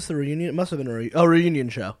 Where was this? The reunion? It must have been a reunion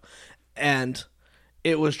show, and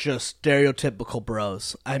it was just stereotypical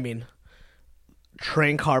bros. I mean,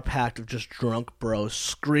 train car packed of just drunk bros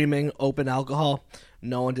screaming, open alcohol.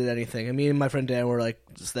 No one did anything. And me and my friend Dan were like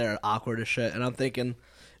just there, awkward as shit. And I'm thinking,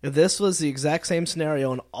 if this was the exact same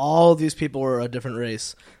scenario and all these people were a different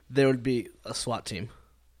race, there would be a SWAT team.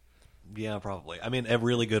 Yeah, probably. I mean, a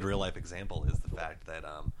really good real life example is the fact that,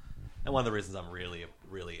 and one of the reasons I'm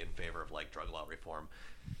really in favor of like drug law reform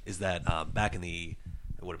is that back in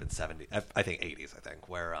it would have been 70s, I think 80s, I think,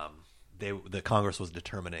 where the Congress was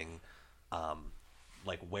determining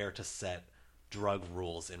like where to set drug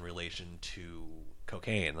rules in relation to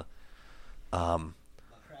cocaine. Crack,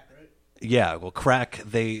 right? Yeah, well, crack.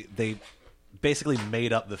 They basically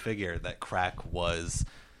made up the figure that crack was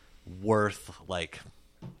worth like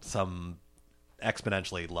some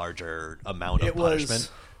exponentially larger amount of It was-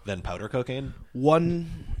 punishment than powder cocaine.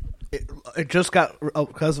 It just got,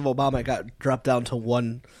 because of Obama, it got dropped down to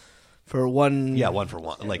one for one. Yeah, 1 for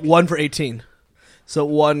 1. Like 1 for 18. So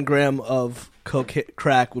 1 gram of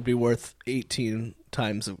crack would be worth 18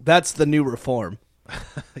 times. That's the new reform.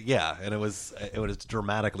 yeah, and it was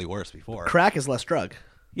dramatically worse before. Crack is less drug.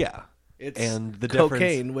 Yeah. It's and the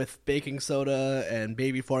cocaine with baking soda and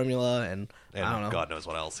baby formula and I don't and know. God knows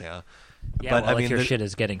what else, yeah. Yeah, But, well, I mean, if your the- shit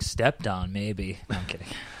is getting stepped on, maybe. No, I'm kidding.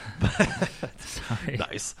 Sorry.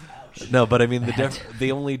 Nice. No, but I mean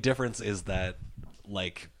the only difference is that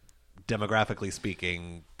like demographically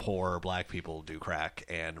speaking, poor black people do crack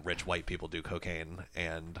and rich white people do cocaine,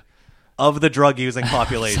 and of the drug using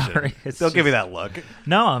population. Sorry, it's don't give me just- that look.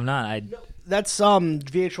 No, I'm not. That's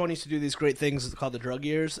VH1 used to do these great things called the drug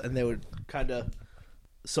years, and they would kind of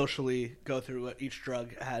socially go through what each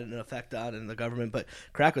drug had an effect on in the government. But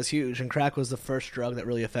crack was huge, and crack was the first drug that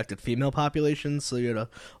really affected female populations. So you had a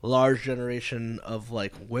large generation of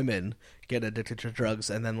like women get addicted to drugs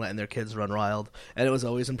and then letting their kids run wild. And it was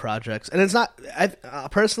always in projects. And it's not.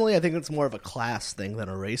 Personally, I think it's more of a class thing than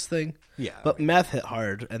a race thing. Yeah. But meth hit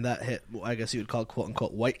hard, and that hit, I guess you would call quote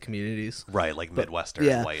unquote white communities. Right, like Midwestern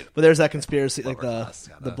Yeah, white. but there's that conspiracy, like lower class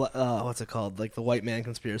what's it called? Like the white man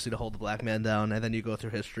conspiracy to hold the black man down, and then you go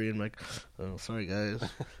through history and like, oh, sorry guys.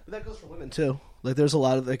 But that goes for women too. Like there's a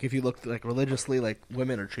lot of like if you look like religiously, like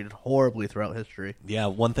women are treated horribly throughout history. Yeah,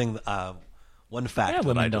 one thing one fact Yeah, that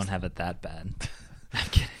women I don't just, have it that bad. I'm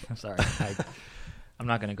kidding. I'm sorry. I'm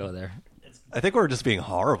not going to go there. I think we're just being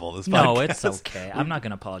horrible this No, podcast. it's okay. I'm not going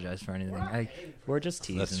to apologize for anything. We're just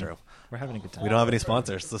teasing. That's true. We're having a good time. We don't have any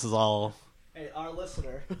sponsors. This is all Hey, our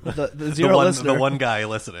listener, the the zero one, listener, the one guy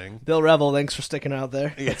listening. Bill Revel. Thanks for sticking out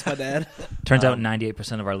there. That's my dad. Turns out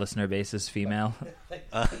 98% of our listener base is female.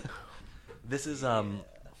 This is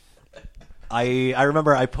I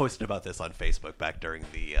remember I posted about this on Facebook back during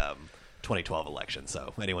the 2012 election.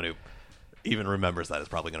 So anyone who even remembers that is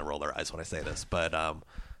probably going to roll their eyes when I say this. But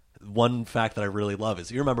one fact that I really love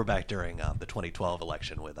is you remember back during the 2012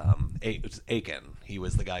 election with Aiken. He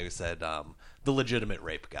was the guy who said the legitimate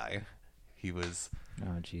rape guy. He was.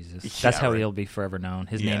 Oh, Jesus. Yeah, That's how right. he'll be forever known.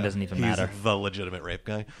 His Yeah, name doesn't even he's matter. the legitimate rape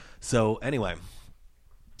guy. So anyway,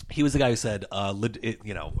 he was the guy who said,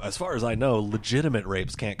 as far as I know, legitimate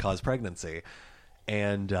rapes can't cause pregnancy.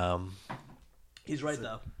 And He's right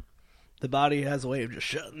though. The body has a way of just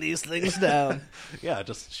shutting these things down. yeah, it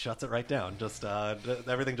just shuts it right down. Just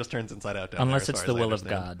everything just turns inside out down Unless there, it's as the far as I will of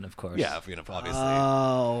understand. God, of course. Yeah, obviously.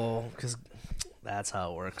 Oh, because that's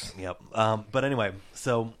how it works. Yep. But anyway,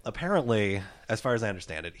 so apparently, as far as I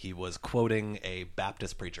understand it, he was quoting a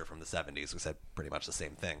Baptist preacher from the 70s who said pretty much the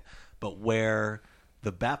same thing. But where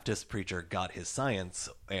the Baptist preacher got his science,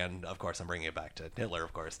 and of course I'm bringing it back to Hitler,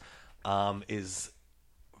 of course, is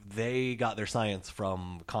they got their science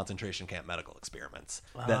from concentration camp medical experiments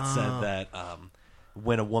that said that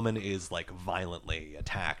when a woman is like violently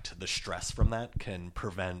attacked, the stress from that can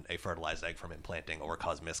prevent a fertilized egg from implanting or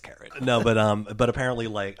cause miscarriage. No, but apparently,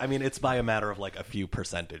 like, I mean, it's by a matter of like a few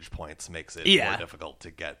percentage points makes it more difficult to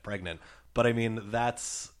get pregnant. But I mean,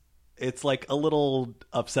 it's like a little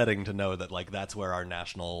upsetting to know that like that's where our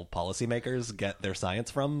national policymakers get their science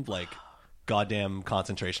from, like goddamn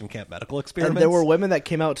concentration camp medical experiments. And there were women that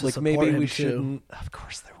came out to like support maybe him we too. shouldn't. Of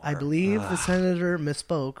course there were. I believe the senator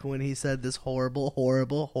misspoke when he said this horrible,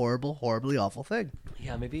 horribly awful thing.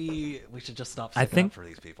 Yeah, maybe we should just stop I sticking think up for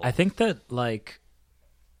these people. I think that like,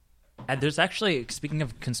 and there's actually, speaking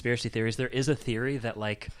of conspiracy theories, there is a theory that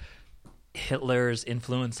like Hitler's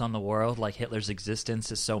influence on the world, like Hitler's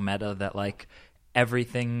existence, is so meta that like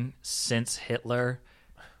everything since Hitler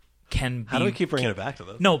can be. How do we keep bringing it back to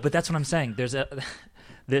this? No, but that's what I'm saying.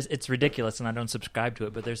 It's ridiculous, and I don't subscribe to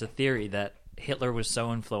it. But there's a theory that Hitler was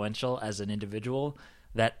so influential as an individual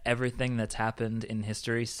that everything that's happened in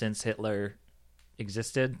history since Hitler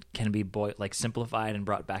existed can be simplified and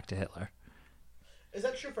brought back to Hitler. Is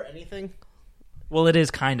that true for anything? Well, it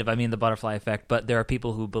is kind of. I mean, the butterfly effect. But there are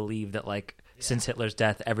people who believe that since Hitler's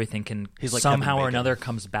death, everything can He's like somehow Kevin or Bacon. another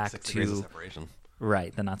comes back 6 degrees of to separation.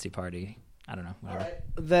 right the Nazi Party. I don't know. All Whatever. right.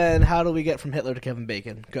 Then how do we get from Hitler to Kevin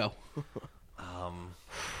Bacon? Go.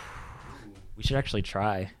 We should actually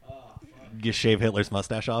try. You shave Hitler's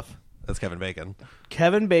mustache off? That's Kevin Bacon.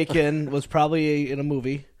 Kevin Bacon was probably in a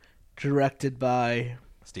movie directed by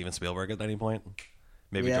Steven Spielberg at any point?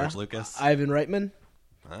 Maybe George Lucas? Ivan Reitman,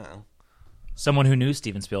 I don't know. Someone who knew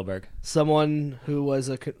Steven Spielberg. someone who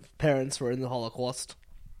was parents were in the Holocaust.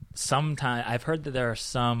 Sometime I've heard that there are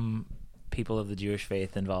some people of the Jewish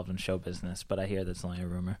faith involved in show business, but I hear that's only a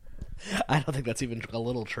rumor. I don't think that's even a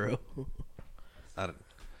little true.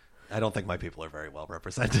 I don't think my people are very well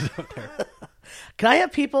represented out there. Can I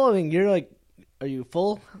have people? I mean, you're like, are you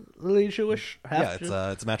fully Jewish? Yeah,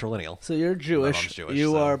 it's matrilineal. So you're Jewish. My mom's Jewish,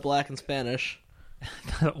 you so- are Black and Spanish.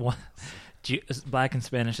 Black and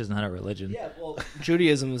Spanish is not a religion. Yeah, well,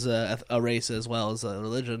 Judaism is a race as well as a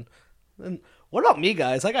religion. And what about me,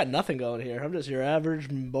 guys? I got nothing going here. I'm just your average,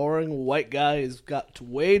 boring white guy who's got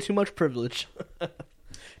way too much privilege.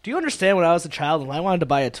 Do you understand when I was a child and I wanted to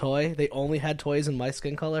buy a toy, they only had toys in my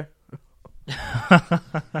skin color?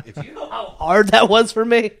 If you, How hard that was for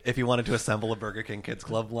me. if you wanted to assemble a Burger King Kids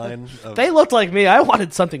Club line, of, They looked like me. I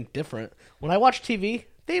wanted something different. When I watched TV,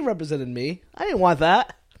 they represented me. I didn't want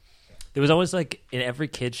that. There was always like in every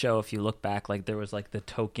kid show, if you look back, like there was like the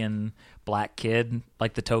token black kid,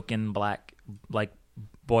 like the token black like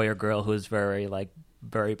boy or girl who was very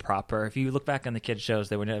proper. If you look back on the kids shows,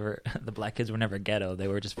 they were never the black kids were never ghetto. They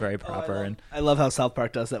were just very proper. I love how South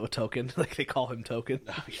Park does that with Token. Like they call him Token.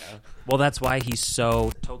 Well, that's why he's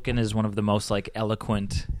so Token is one of the most like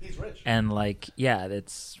eloquent. He's rich. And like yeah,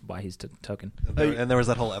 that's why he's Token. and there was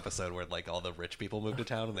that whole episode where like all the rich people moved to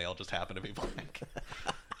town and they all just happened to be black.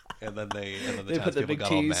 And then the They put the townspeople big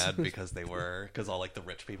got all T's. mad because all like the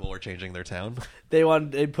rich people were changing their town. They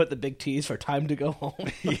put the big T's for time to go home.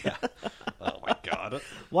 Yeah. Oh my god.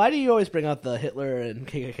 Why do you always bring out the Hitler and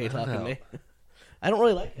KKK talk to know. me? I don't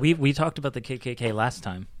really like it. We talked about the KKK last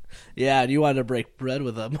time. Yeah, and you wanted to break bread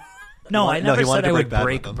with them. No, I No, never he wanted said to I break would bad with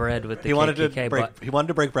break them. bread with the He wanted KKK, to break. but He wanted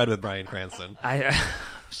to break bread with Bryan Cranston. I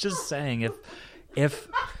was just saying if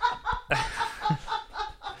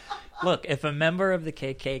look, if a member of the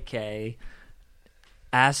KKK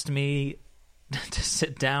asked me to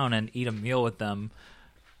sit down and eat a meal with them,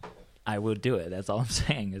 I would do it. That's all I'm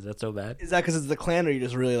saying. Is that so bad? Is that because it's the Klan, or you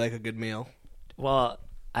just really like a good meal? Well,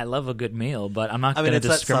 I love a good meal, but I'm not I mean, going to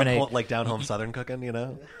it's discriminate. that like down home Southern cooking, you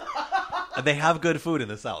know. And they have good food in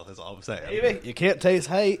the South. Is all I'm saying. You can't taste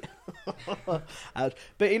hate. But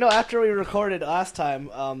after we recorded last time,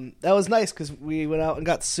 that was nice because we went out and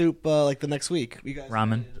got soup like the next week. You guys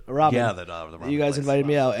Ramen. Ramen. Yeah, the ramen You guys place. invited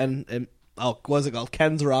me out, and what was it called?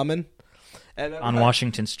 Ken's Ramen. And On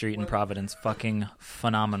Washington Street in Providence. Fucking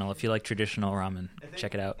phenomenal. If you like traditional ramen,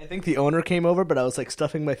 check it out. I think the owner came over, but I was like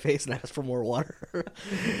stuffing my face and asked for more water.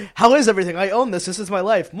 How is everything? I own this. This is my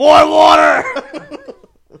life. More water.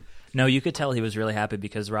 No, you could tell he was really happy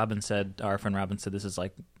because our friend Robin said, this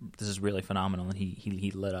is really phenomenal, and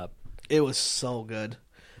he lit up. It was so good.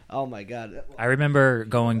 Oh my god. I remember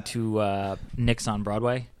going to Nick's on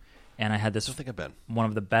Broadway, and I had I this don't think I've been. one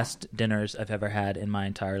of the best dinners I've ever had in my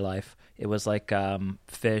entire life. It was like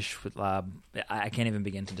fish with I can't even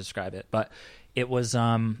begin to describe it, but it was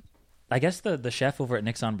I guess the chef over at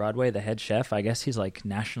Nick's on Broadway, the head chef, I guess he's like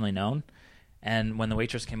nationally known. And when the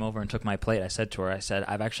waitress came over and took my plate, I said to her,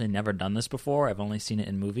 I've actually never done this before. I've only seen it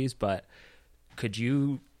in movies, but could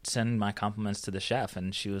you send my compliments to the chef?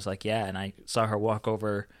 And she was like, yeah. And I saw her walk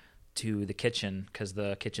over to the kitchen because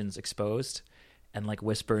the kitchen's exposed and like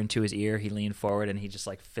whisper into his ear. He leaned forward and he just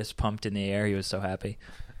like fist pumped in the air. He was so happy.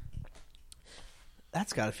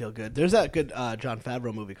 That's got to feel good. There's that good Jon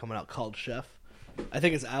Favreau movie coming out called Chef. I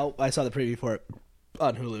think it's out. I saw the preview for it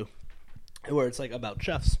on Hulu, where it's like about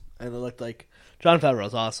chefs, and it looked like Jon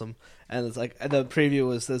Favreau's awesome. And it's like the preview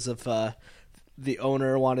was as if the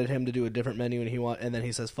owner wanted him to do a different menu, and then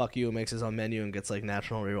he says "fuck you" and makes his own menu and gets like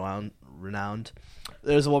nationally renowned.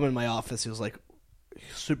 There's a woman in my office who's like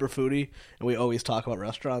super foodie, and we always talk about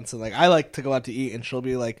restaurants, and like I like to go out to eat, and she'll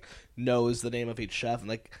be like knows the name of each chef, and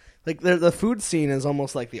like the food scene is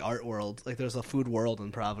almost like the art world. Like there's a food world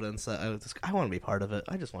in Providence that I want to be part of it.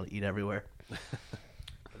 I just want to eat everywhere.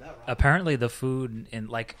 Apparently the food in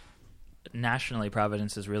like nationally,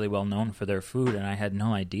 Providence is really well known for their food, and I had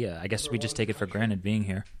no idea. I guess we just take it for granted being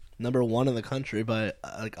here. Number one in the country by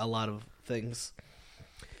like a lot of things.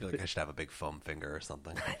 I feel like I should have a big foam finger or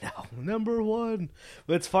something. I know, number one.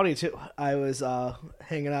 But it's funny too. I was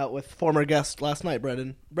hanging out with former guest last night,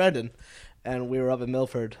 Brendan, and we were up in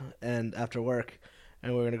Milford, and after work,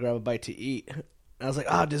 and we were gonna grab a bite to eat. And I was like,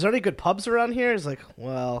 is there any good pubs around here? He's like,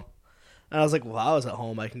 well. And I was like, well, I was at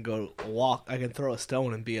home. I can go walk. I can throw a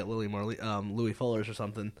stone and be at Louis Fuller's or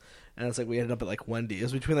something. And it's like we ended up at like Wendy's. It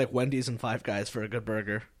was between like Wendy's and Five Guys for a good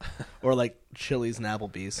burger, or like Chili's and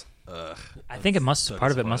Applebee's. Ugh, I think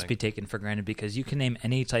part of it must disappointing. be taken for granted because you can name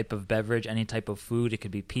any type of beverage, any type of food. It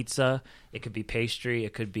could be pizza, it could be pastry,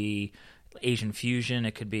 it could be Asian fusion,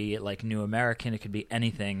 it could be like New American, it could be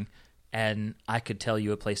anything. and I could tell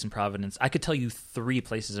you a place in Providence. I could tell you 3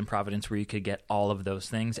 places in Providence where you could get all of those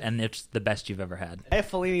things, and it's the best you've ever had. I have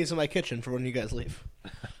Fellini's in my kitchen for when you guys leave.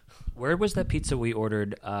 Where was that pizza we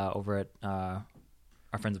ordered over at our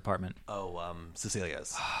friend's apartment? Oh,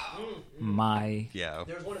 Cecilia's. My Yeah.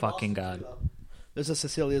 fucking God. There's a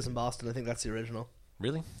Cecilia's in Boston. I think that's the original.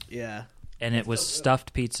 Really? Yeah. And it was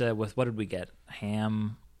stuffed pizza with, what did we get?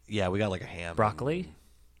 Ham, Yeah, we got like a ham. broccoli,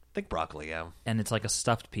 I think broccoli, yeah. and it's like a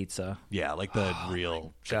stuffed pizza. Yeah, like the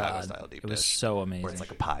real Chicago God, style deep it dish. was so amazing. where it's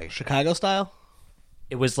like a pie. Chicago style?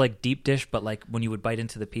 It was like deep dish, but like when you would bite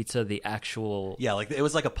into the pizza, the actual... Yeah, like it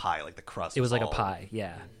was like a pie, like the crust. It was like a all- pie,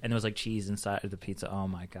 yeah. And there was like cheese inside of the pizza. Oh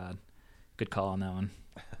my God. Good call on that one.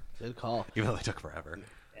 Good call. Even though they took forever.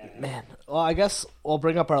 Man. Well, I guess we'll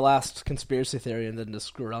bring up our last conspiracy theory and then just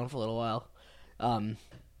screw around for a little while.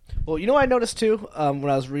 Well, you know what I noticed too when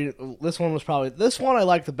I was reading? This one I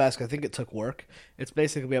liked the best 'cause I think it took work. It's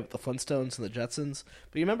basically about the Flintstones and the Jetsons.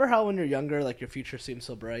 But you remember how when you're younger, like your future seems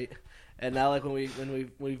so bright? And now, like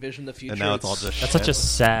when we vision the future, And now it's all just That's shit.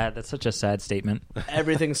 such a sad statement.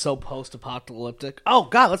 everything's so post-apocalyptic. Oh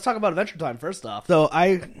God, let's talk about Adventure Time first off. So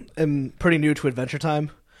I am pretty new to Adventure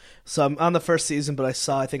Time, so I'm on the first season, but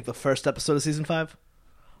I think the first episode of season 5.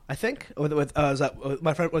 I think with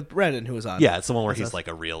my friend with Brandon who was on. Yeah, it's the one where he's like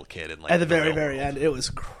a real kid and like At the real very world. end, it was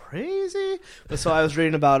crazy. But so I was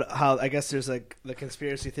reading about how I guess there's like the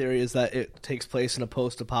conspiracy theory is that it takes place in a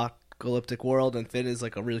post-apocalyptic world, and Finn is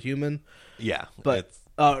like a real human. Yeah, But it's,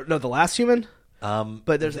 no, the last human. um,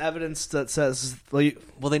 But there's evidence that says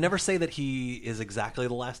well, they never say that he is exactly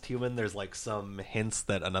the last human. There's like some hints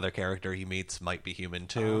that another character he meets might be human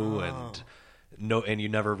too, and you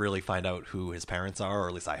never really find out who his parents are, or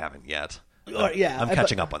at least I haven't yet. yeah, I'm but-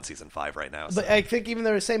 catching up on season 5 right now. So. But I think even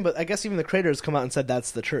they're saying, but I guess even the creators come out and said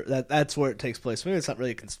that's the that's where it takes place. Maybe it's not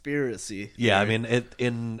really a conspiracy. Yeah, I mean,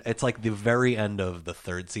 it's like the very end of the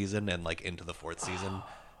 3rd season and like into the 4th season.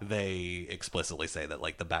 They explicitly say that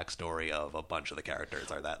like the backstory of a bunch of the characters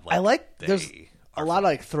are that like I like they there's a are lot of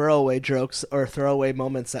like throwaway jokes or throwaway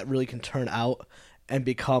moments that really can turn out and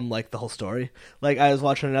become like the whole story. Like I was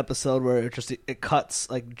watching an episode where it cuts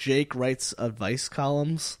like Jake writes advice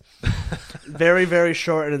columns, very very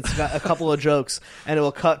short, and it's got a couple of jokes, and it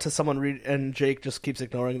will cut to someone read, and Jake just keeps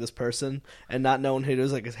ignoring this person and not knowing who it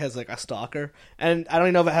is. Like it has like a stalker, and I don't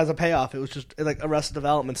even know if it has a payoff. It was just like Arrested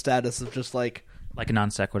Development status of just like Like non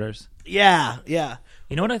sequiturs. yeah.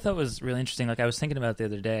 You know what I thought was really interesting? Like I was thinking about it the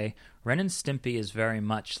other day. Ren and Stimpy is very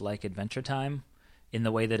much like Adventure Time in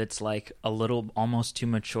the way that it's like a little almost too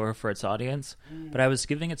mature for its audience. But I was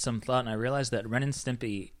giving it some thought, and I realized that Ren and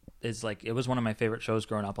Stimpy is like, it was one of my favorite shows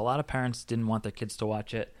growing up. A lot of parents didn't want their kids to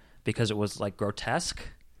watch it because it was like grotesque,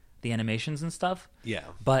 the animations and stuff. Yeah.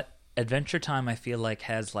 But Adventure Time, I feel like,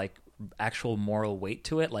 has like actual moral weight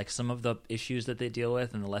to it. Like some of the issues that they deal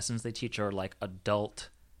with and the lessons they teach are like adult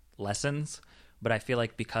lessons. But I feel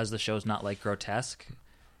like because the show's not like grotesque,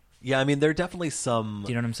 Yeah, I mean, there are definitely some. do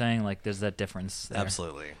you know what I'm saying? Like there's that difference there.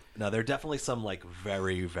 Absolutely. No, there are definitely some like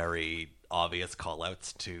very, very obvious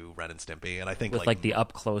call-outs to Ren and Stimpy, and I think With like the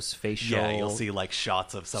up close facial. yeah, you'll see like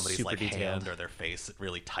shots of somebody's super like detailed. hand or their face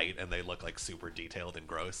really tight, and they look like super detailed and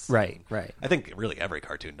gross. Right, right. I think really every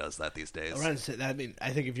cartoon does that these days. I mean,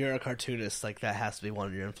 I think if you're a cartoonist, like that has to be one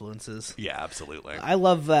of your influences. Yeah, absolutely. I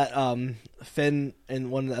love that Finn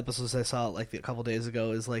in one of the episodes I saw like a couple days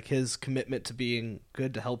ago is like his commitment to being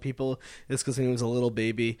good to help people is because when he was a little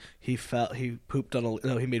baby he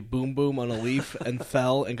made boom boom on a leaf and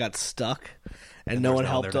fell and got stuck and no there was one no one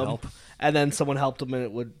helped there him to help. and then someone helped him and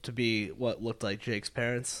it would to be what looked like Jake's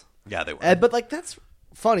parents. Yeah, they were. But like that's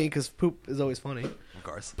funny because poop is always funny. of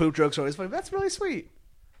course. Poop jokes are always funny. That's really sweet.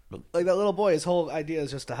 Like that little boy, his whole idea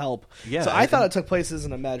is just to help. Yeah, So I thought and- it took place as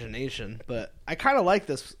an imagination, but I kind of like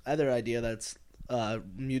this other idea that's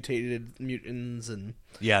mutated mutants and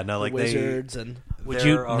Yeah, no, like wizards and Would there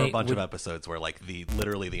you- are a Nate, bunch of would- episodes where like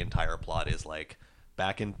literally the entire plot is like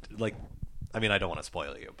back in like. I mean, I don't want to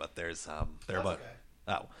spoil you, but there's there are about.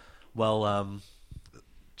 Oh, well.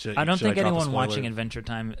 I don't think drop a anyone spoiler? watching Adventure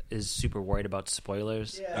Time is super worried about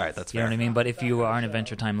spoilers. All right, that's You know fair. what I mean? But if you are an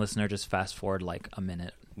Adventure Time listener, just fast forward like a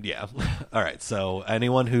minute. Yeah. All right. So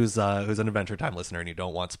anyone who's an Adventure Time listener and you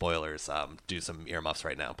don't want spoilers, do some earmuffs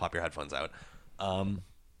right now. Pop your headphones out.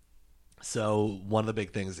 So one of the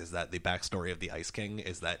big things is that the backstory of the Ice King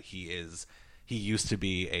is that he used to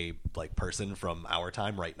be a like person from our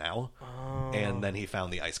time right now, and then he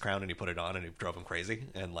found the ice crown and he put it on and it drove him crazy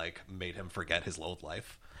and like made him forget his loathed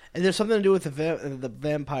life. and there's something to do with the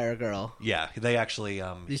vampire girl. Yeah, they actually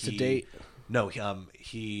Used to date? No,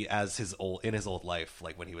 he in his old life,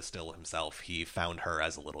 like when he was still himself, he found her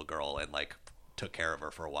as a little girl and like took care of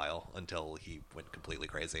her for a while until he went completely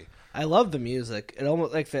crazy. I love the music. It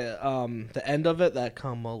almost like the end of it, that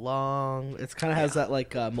 "Come Along." It kind of has that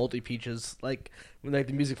like Multi Peaches, like the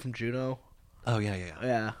music from Juno. Oh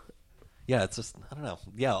yeah. Yeah, it's just I don't know.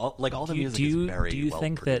 Yeah, all the music is very Do you well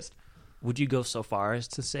think produced. that? Would you go so far as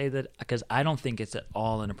to say that? Because I don't think it's at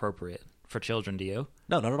all inappropriate for children. Do you?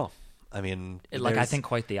 No, not at all. I mean, I think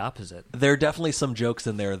quite the opposite. there are definitely some jokes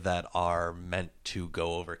in there that are meant to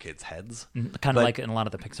go over kids' heads. Kind of like in a lot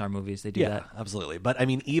of the Pixar movies, they do that. Absolutely. But I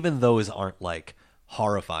mean, even those aren't like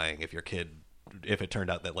horrifying if it turned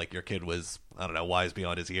out that like your kid was, I don't know, wise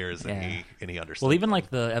beyond his years and he understood. Well, even like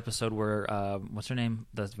the episode where what's her name,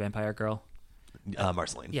 the vampire girl.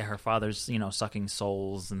 Marceline. Yeah, her father's sucking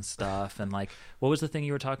souls and stuff, and like what was the thing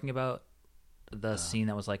you were talking about? The scene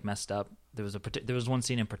that was like messed up. There was one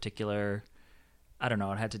scene in particular. I don't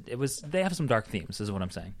know. They have some dark themes, is what I'm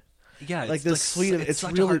saying. Yeah, Like this sweet. It's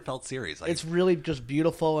such really a heartfelt series. Like, it's really just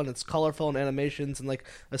beautiful and it's colorful and animations, and like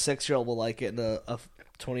a 6-year-old will like it and a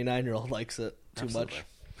 29-year-old likes it too much.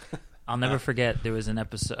 I'll never forget. There was an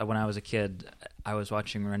episode when I was a kid. I was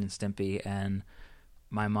watching Ren and Stimpy, and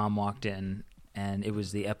my mom walked in, and it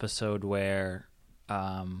was the episode where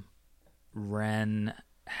Ren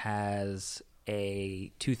has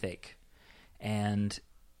a toothache, and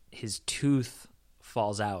his tooth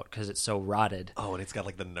falls out because it's so rotted. oh, and it's got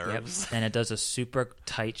like the nerves. And it does a super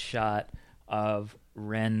tight shot of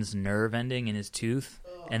Ren's nerve ending in his tooth,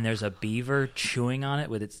 and there's a beaver chewing on it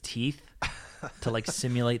with its teeth to like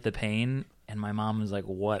simulate the pain. And my mom was like,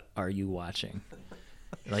 "What are you watching?"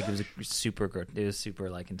 Like it was super good. It was super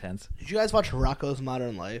like intense. Did you guys watch Rocko's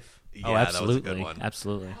Modern Life? Yeah, Oh, absolutely, that was a good one.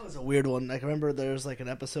 absolutely. That was a weird one. Like, I remember there was like an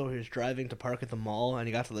episode where he was driving to park at the mall, and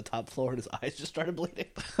he got to the top floor, and his eyes just started bleeding.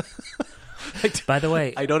 By the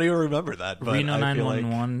way, I don't even remember that, but Reno I feel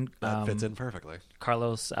 911. like that fits in perfectly.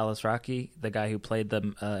 Carlos Alisraki, the guy who played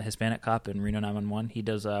the Hispanic cop in Reno 911, he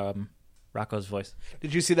does Rocco's voice.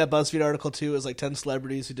 Did you see that BuzzFeed article too? It was like 10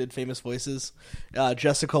 celebrities who did famous voices.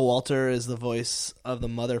 Jessica Walter is the voice of the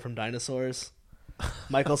mother from Dinosaurs.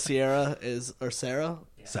 Michael Sarah is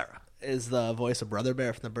the voice of Brother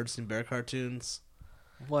Bear from the Bernstein Bear cartoons.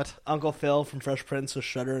 What? Uncle Phil from Fresh Prince was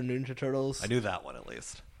Shredder and Ninja Turtles. I knew that one at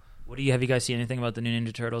least. Have you guys seen anything about the new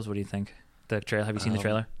Ninja Turtles? What do you think? The trailer? Have you seen the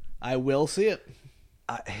trailer? I will see it.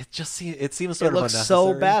 It seems It sort of looks unnecessary.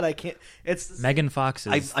 so bad. I can't. It's Megan Fox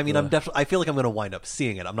is. I mean, I'm definitely. I feel like I'm going to wind up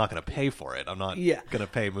seeing it. I'm not going to pay for it. I'm not going to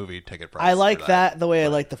pay movie ticket price. I like for that the way I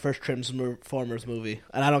like the first Transformers movie,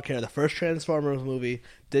 and I don't care. The first Transformers movie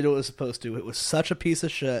did what it was supposed to. It was such a piece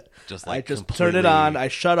of shit. I just turned it on. I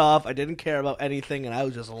shut off. I didn't care about anything, and I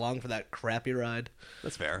was just along for that crappy ride.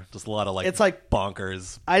 That's fair. Just a lot of like. It's like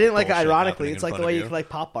bonkers. I didn't like it. bullshit Ironically, happening it's in like the front way of you can like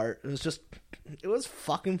pop art. It was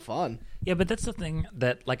fucking fun. Yeah, but that's the thing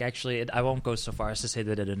that, like, actually, I won't go so far as to say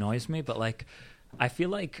that it annoys me, but, like, I feel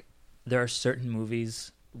like there are certain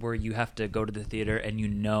movies where you have to go to the theater and you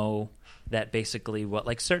know that basically what,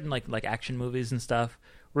 like, certain, like action movies and stuff,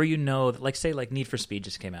 where you know, like, say, like, Need for Speed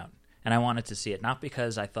just came out, and I wanted to see it, not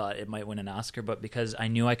because I thought it might win an Oscar, but because I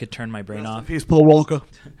knew I could turn my brain off. Peace, Paul Walker.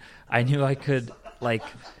 I knew I could, like,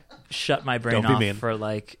 shut my brain Don't be off mean. for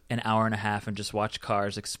like an hour and a half and just watch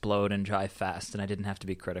cars explode and drive fast, and I didn't have to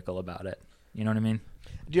be critical about it. You know what I mean?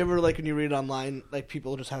 Do you ever, like, when you read online, like,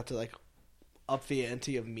 people just have to, like, up the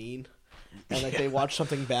ante of mean, and like they watch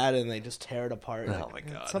something bad and they just tear it apart? Oh Like, my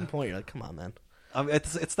God. At some point, you're like, come on, man.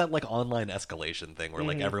 It's that like online escalation thing where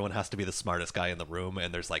like everyone has to be the smartest guy in the room,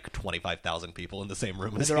 and there's like 25,000 people in the same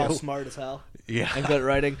room as They're you. all smart as hell. Yeah. And good at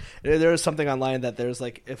writing. There is something online that there's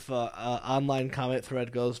like, if an online comment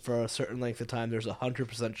thread goes for a certain length of time, there's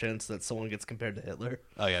 100% chance that someone gets compared to Hitler.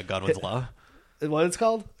 Oh yeah, Godwin's Law. What it's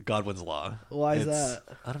called? Godwin's Law. Why is It's-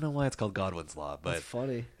 that? I don't know why it's called Godwin's Law, but That's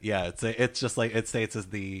funny. yeah, it's just like it states as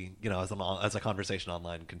the as a conversation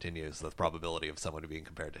online continues, the probability of someone being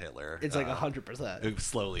compared to Hitler. It's like 100%. It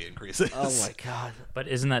slowly increases. Oh my God. But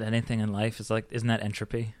isn't that anything in life? Isn't that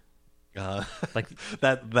entropy? Like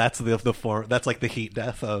that's the form. That's like the heat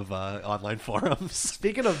death of online forums.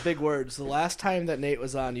 Speaking of big words, the last time that Nate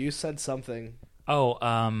was on, you said something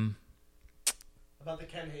about the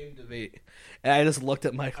Ken Ham debate, and I just looked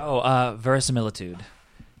at Michael. Verisimilitude.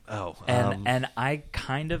 Oh, And I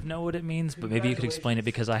kind of know what it means, but maybe you could explain it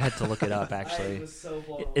because I had to look it up, actually. I was so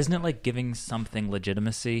blown away. Isn't it like giving something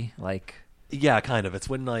legitimacy? Like, yeah, kind of. It's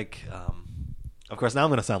when like, of course, now I'm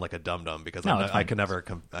going to sound like a dum dum because No, it's I fine. can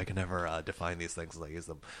never define these things as I use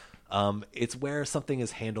them. It's where something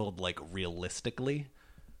is handled like realistically.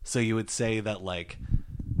 So you would say that like,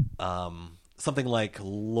 something like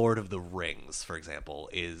Lord of the Rings, for example,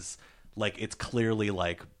 is like it's clearly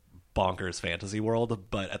like bonkers fantasy world,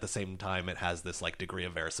 but at the same time it has this like degree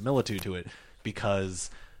of verisimilitude to it because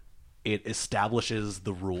it establishes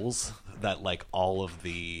the rules that like all of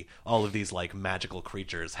these like magical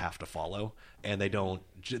creatures have to follow, and they don't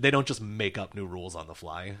just make up new rules on the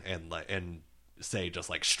fly and say just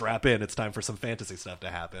like strap in, it's time for some fantasy stuff to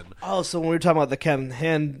happen. Oh, so when we were talking about the Ken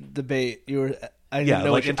Hand debate, I didn't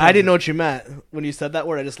know what you meant when you said that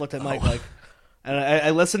word. I just looked at Mike like, and I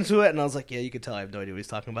listened to it and I was like, yeah, you could tell I have no idea what he's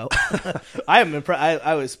talking about. I am impressed.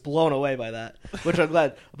 I was blown away by that, which I'm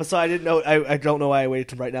glad. But so I didn't know. I don't know why I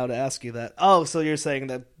waited right now to ask you that. Oh, so you're saying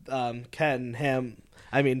that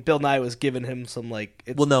Bill Nye was giving him some like.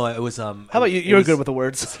 Well, no, it was. How about you? You're good with the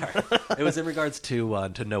words. Sorry. It was in regards to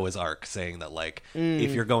Noah's Ark, saying that like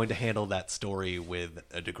if you're going to handle that story with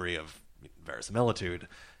a degree of verisimilitude,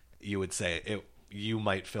 you would say you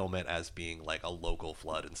might film it as being like a local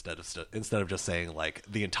flood instead of just saying like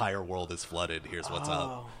the entire world is flooded. Here's what's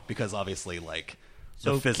up, because obviously like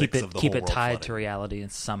the physics of the whole world tied flooding. to reality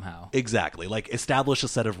and somehow Exactly, like establish a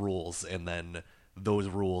set of rules and then those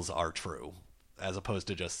rules are true, as opposed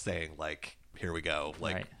to just saying like here we go,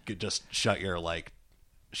 like just shut your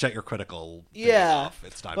critical off.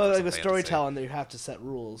 It's time. But for like some a storytelling, fantasy. that you have to set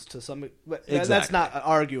rules to some. But Exactly. That's not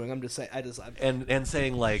arguing. I'm just saying. And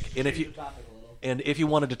saying like, and if you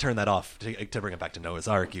wanted to turn that off to bring it back to Noah's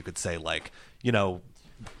Ark, you could say like,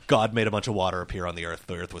 God made a bunch of water appear on the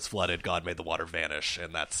earth was flooded, God made the water vanish,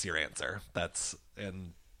 and that's your answer.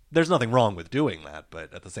 And there's nothing wrong with doing that,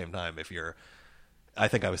 but at the same time, I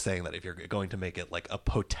think I was saying that if you're going to make it like a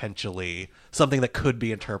potentially something that could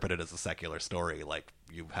be interpreted as a secular story, like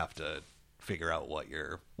you have to figure out what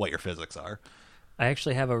your physics are. I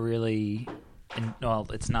actually have a really, well,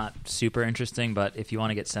 it's not super interesting, but if you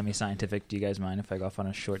want to get semi-scientific, do you guys mind if I go off on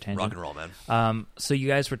a short tangent? Rock and roll, man. So you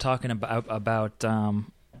guys were talking about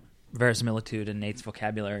verisimilitude and Nate's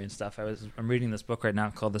vocabulary and stuff. I'm reading this book right now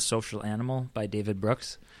called The Social Animal by David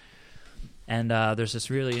Brooks. And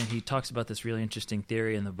he talks about this really interesting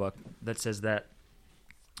theory in the book that says that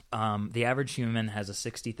the average human has a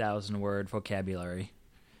 60,000 word vocabulary,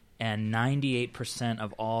 and 98%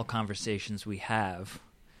 of all conversations we have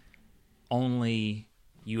only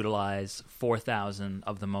utilize 4,000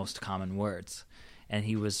 of the most common words. And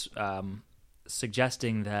he was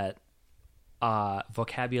suggesting that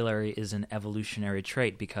vocabulary is an evolutionary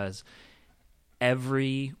trait because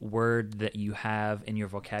every word that you have in your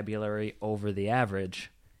vocabulary over the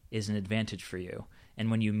average is an advantage for you. And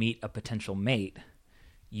when you meet a potential mate,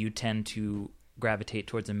 you tend to gravitate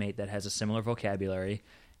towards a mate that has a similar vocabulary.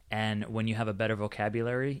 And when you have a better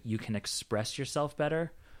vocabulary, you can express yourself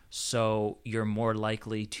better. So you're more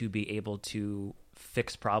likely to be able to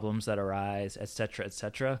fix problems that arise, et cetera, et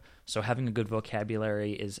cetera. So having a good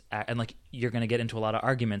vocabulary and like you're going to get into a lot of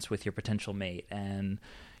arguments with your potential mate, and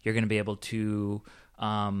you're going to be able to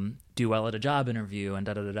do well at a job interview and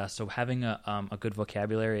da-da-da-da. So having a good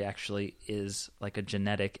vocabulary actually is like a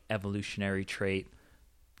genetic evolutionary trait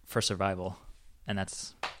for survival. And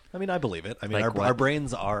that's... I mean, I believe it. I mean, Like our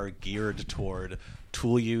brains are geared toward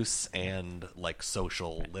tool use and like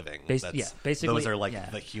social living. Basically, those are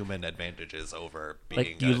like the human advantages over being.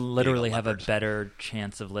 Like you literally have a better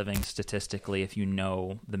chance of living statistically if you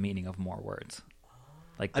know the meaning of more words.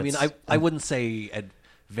 Like I mean, I wouldn't say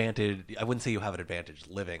advantage. I wouldn't say you have an advantage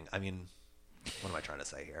living. I mean, what am I trying to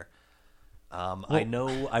say here?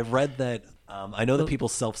 I've read that. I know that people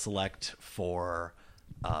self-select for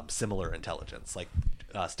similar intelligence. Like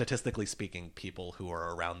statistically speaking, people who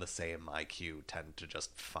are around the same IQ tend to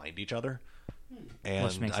just find each other. And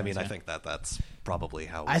I mean, I think that's probably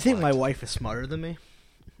how. I think my wife is smarter than me.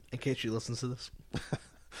 In case she listens to this,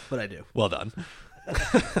 but I do. Well done.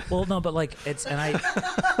 Well, no, but like it's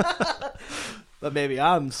But maybe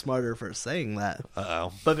I'm smarter for saying that.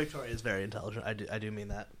 Uh-oh. But Victoria is very intelligent. I do mean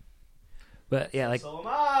that. But yeah, like So am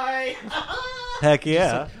I. Heck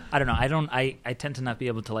yeah. I don't know. I tend to not be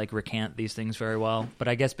able to like recant these things very well. But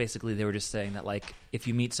I guess basically they were just saying that like if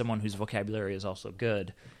you meet someone whose vocabulary is also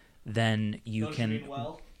good, then you Don't can you mean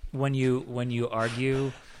well? when you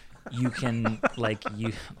argue, you can like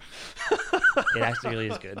you. It actually really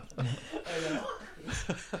is good.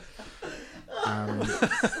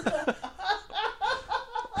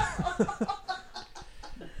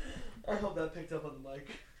 I hope that picked up on the mic.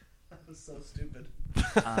 That was so stupid.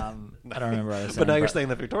 I don't remember what I was saying. But now you're saying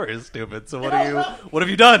that Victoria's stupid. So what have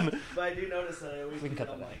you done? But I do notice that I always We can cut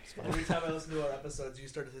on that out. mic. Every time I listen to our episodes, you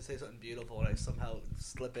start to say something beautiful, and I somehow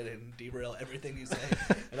slip in and derail everything you say.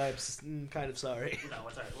 And I'm kind of sorry. No,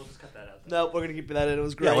 it's alright. We'll just cut that out. No, we're gonna keep that in. It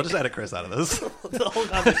was great. Yeah, we'll just edit Chris out of this. The whole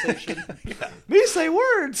conversation. Me say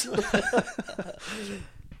words.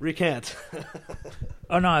 Recant.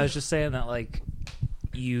 Oh no, I was just saying that like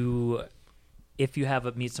if you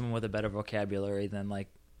meet someone with a better vocabulary, then like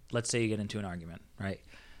let's say you get into an argument, right?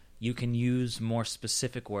 You can use more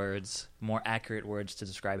specific words, more accurate words to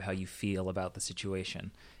describe how you feel about the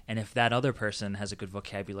situation. And if that other person has a good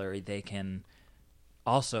vocabulary, they can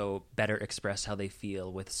also better express how they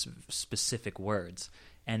feel with specific words.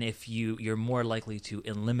 And if you're more likely to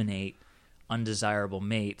eliminate undesirable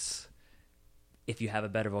mates if you have a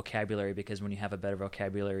better vocabulary, because when you have a better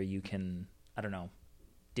vocabulary, you can, I don't know,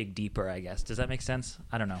 dig deeper, I guess. Does that make sense?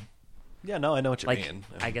 I don't know. Yeah, no, I know what you Like, mean.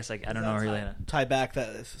 I guess I don't know really. Tie back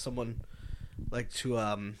that if someone like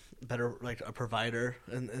to better like a provider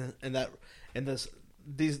and that in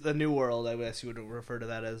the new world, I guess you would refer to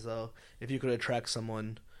that as if you could attract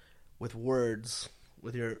someone with words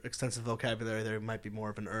with your extensive vocabulary, there might be more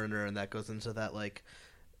of an earner, and that goes into that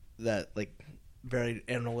very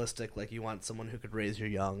animalistic, like you want someone who could raise your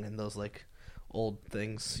young and those like old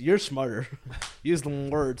things. You're smarter. Use the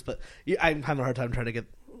words, but I'm having a hard time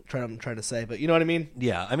I'm trying to say, but you know what I mean?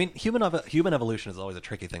 Yeah, I mean, human evolution is always a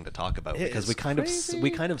tricky thing to talk about because we kind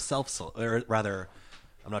of or rather,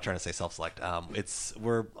 I'm not trying to say self-select.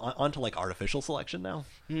 We're onto like artificial selection now.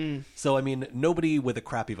 So I mean, nobody with a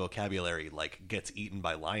crappy vocabulary like gets eaten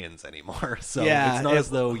by lions anymore. So Yeah, it's not as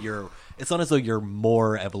though you're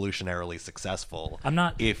more evolutionarily successful. I'm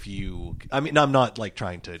not. I'm not like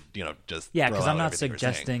trying to just Because I'm not everything you're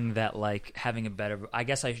saying. suggesting that like having a better. I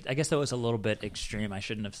guess that was a little bit extreme. I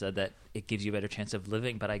shouldn't have said that it gives you a better chance of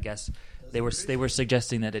living, but I guess they were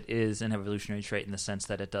suggesting that it is an evolutionary trait in the sense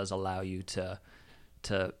that it does allow you to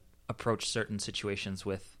approach certain situations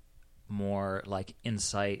with more like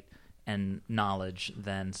insight and knowledge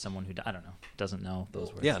than someone who doesn't know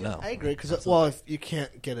those words. Yeah, no, I agree because if you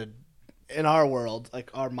can't get in our world, like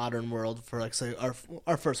our modern world, for like say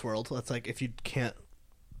our first world, that's like if you can't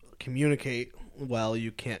communicate well,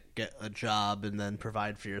 you can't get a job and then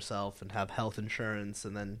provide for yourself and have health insurance,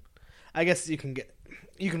 and then I guess you can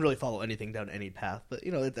really follow anything down any path. But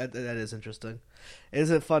that is interesting. Is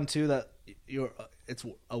it fun too that it's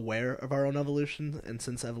aware of our own evolution, and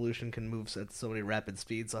since evolution can move at so many rapid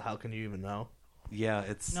speeds, so how can you even know? Yeah,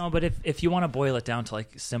 it's No, but if you want to boil it down to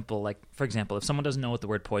like simple, like for example, if someone doesn't know what the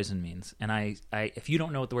word poison means, and if you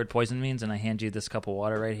don't know what the word poison means, and I hand you this cup of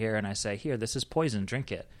water right here, and I say, here, this is poison,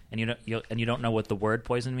 drink it, and you don't know what the word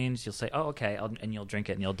poison means, you'll say, oh, okay, and you'll drink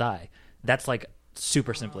it and you'll die. That's like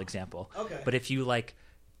super simple example. Okay. But if you like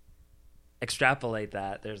extrapolate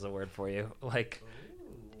that, there's a word for you, like,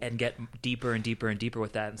 and get deeper and deeper and deeper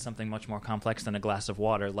with that, and something much more complex than a glass of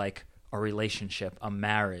water, like a relationship, a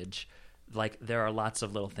marriage. Like there are lots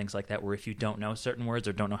of little things like that where if you don't know certain words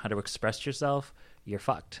or don't know how to express yourself, you're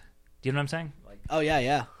fucked. Do you know what I'm saying? Like, Oh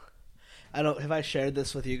yeah. Have I shared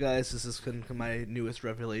this with you guys? This is my newest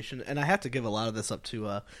revelation, and I have to give a lot of this up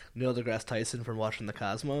to Neil deGrasse Tyson from watching The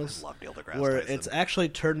Cosmos. I love Neil deGrasse where Tyson. It's actually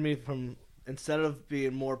turned me from, instead of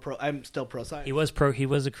being more pro, I'm still pro science. he was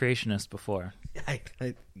a creationist before.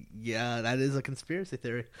 Yeah, that is a conspiracy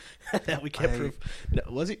theory that we can't prove. No,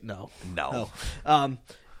 was he? No.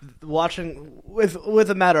 Watching with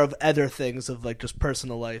a matter of other things of like just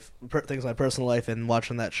personal life, things in my personal life, and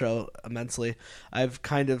watching that show immensely, I've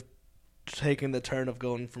kind of taken the turn of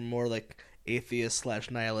going from more like atheist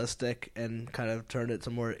 / nihilistic and kind of turned it to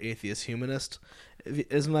more atheist humanist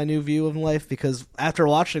is my new view of life, because after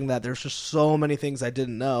watching that, there's just so many things I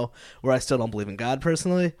didn't know where I still don't believe in God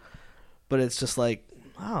personally, but it's just like,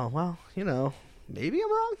 oh well, maybe I'm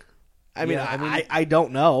wrong. I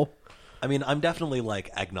don't know. I mean, I'm definitely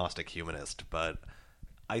like agnostic humanist, but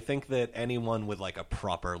I think that anyone with like a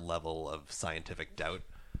proper level of scientific doubt,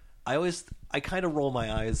 I kind of roll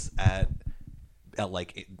my eyes at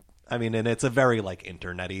like, I mean, and it's a very like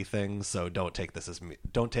internet-y thing, so don't take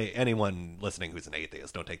anyone listening who's an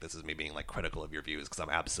atheist, don't take this as me being like critical of your views, because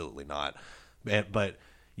I'm absolutely not. But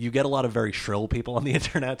you get a lot of very shrill people on the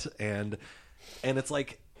internet, and it's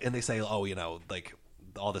like, and they say, oh, like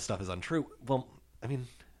all this stuff is untrue. Well, I mean,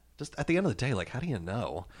 just at the end of the day, like, how do you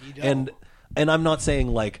know? You don't. And I'm not saying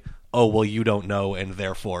like, oh, well, you don't know, and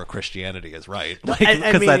therefore Christianity is right,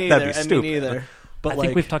 because that'd be stupid. But I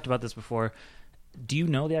think we've talked about this before. Do you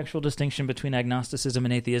know the actual distinction between agnosticism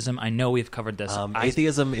and atheism? I know we've covered this.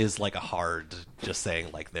 Atheism is like a hard, just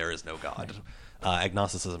saying like there is no God.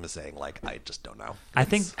 Agnosticism is saying like I just don't know. I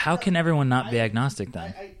think, how can everyone not be agnostic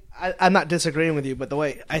then? I'm not disagreeing with you, but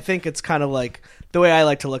I think it's kind of like the way I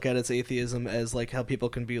like to look at it's atheism as like how people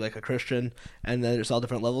can be like a Christian, and then there's all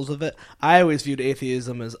different levels of it. I always viewed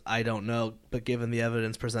atheism as I don't know, but given the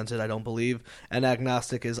evidence presented, I don't believe. And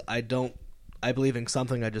agnostic is I believe in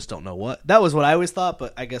something, I just don't know what. That was what I always thought,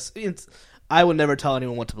 but I guess I would never tell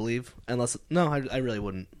anyone what to believe unless. No, I really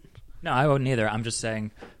wouldn't. No, I wouldn't either. I'm just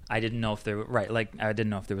saying I didn't know if there right. Like I didn't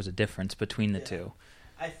know if there was a difference between the two.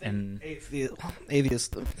 I think And-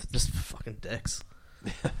 atheists just fucking dicks.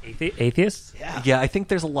 Atheists? Yeah. Yeah, I think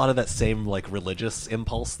there's a lot of that same like religious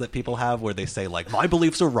impulse that people have where they say like my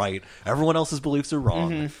beliefs are right, everyone else's beliefs are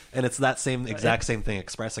wrong, and it's that same exact same thing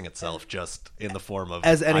expressing itself just in the form of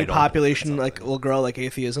As I any don't population believe like will grow like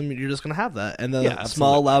atheism, you're just gonna have that, and the Yeah,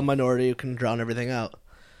 small absolutely. loud minority can drown everything out.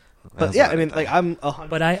 But That's yeah, what I mean, I like think. I'm.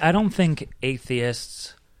 But I don't think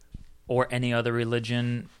atheists or any other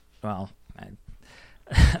religion. Well,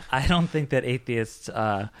 I don't think that atheists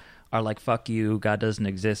are like fuck you. God doesn't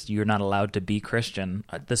exist. You're not allowed to be Christian.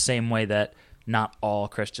 The same way that not all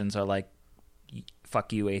Christians are like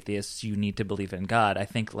fuck you, atheists. You need to believe in God. I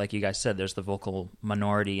think, like you guys said, there's the vocal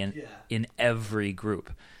minority in every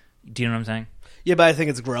group. Do you know what I'm saying? Yeah, but I think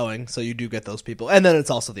it's growing, so you do get those people, and then it's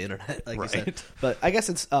also the internet, like you said. Right. But I guess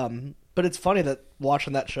it's but it's funny that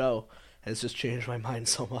watching that show has just changed my mind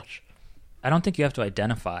so much. I don't think you have to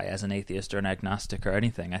identify as an atheist or an agnostic or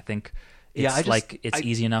anything. I think it's Yeah, I just- it's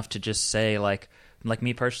easy enough to just say like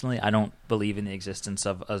me personally, I don't believe in the existence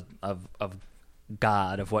of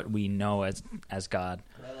God, of what we know as God,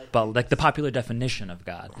 but like the popular definition of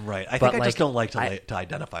God. Right. I But, think I just don't like to I- to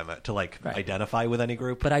identify Right. identify with any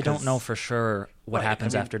group. But I don't 'cause- know for sure what Right, I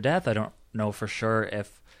happens mean- after death. I don't know for sure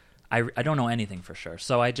if I don't know anything for sure.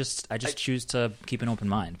 So I just choose to keep an open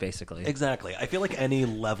mind, basically. Exactly. I feel like any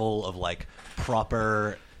level of like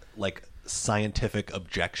proper like scientific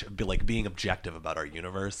objection, like being objective about our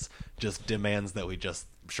universe, just demands that we just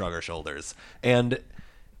shrug our shoulders. And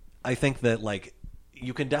I think that like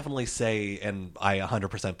you can definitely say, and I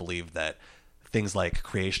 100% believe that things like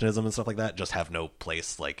creationism and stuff like that just have no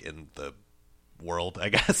place like in the world. I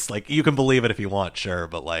guess like you can believe it if you want, sure,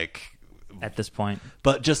 but like At this point,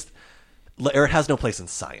 but just or it has no place in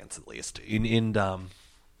science at least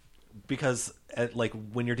because like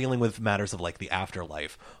when you're dealing with matters of like the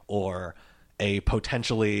afterlife or a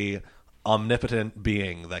potentially omnipotent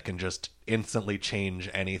being that can just instantly change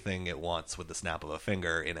anything it wants with the snap of a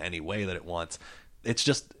finger in any way that it wants, it's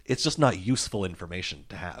just not useful information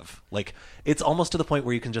to have. Like it's almost to the point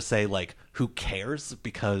where you can just say like who cares,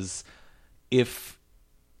 because if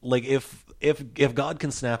God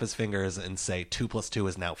can snap his fingers and say 2 + 2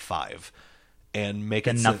 is now 5 and make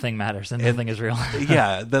then it nothing matters and nothing is real.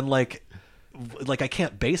 yeah, then like I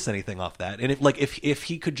can't base anything off that. And if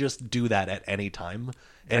he could just do that at any time,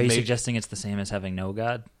 and Are you make- suggesting it's the same as having no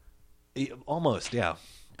God? almost, yeah,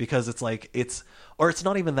 because it's like it's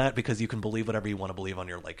not even that, because you can believe whatever you want to believe on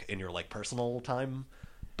your like in your like personal time,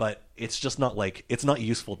 but it's just not like it's not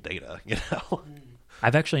useful data, you know.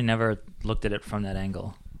 I've actually never looked at it from that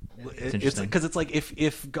angle. It's interesting. because it's like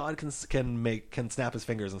if God can snap his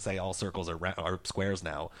fingers and say all circles are squares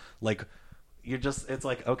now, like you're just it's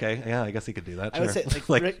like okay, yeah, I guess he could do that. I would sure. say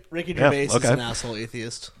like, Ricky yeah, Gervais is okay. an asshole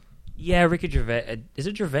atheist. Yeah, Ricky Gervais. Is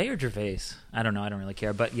it Gervais or Gervais? I don't know. I don't really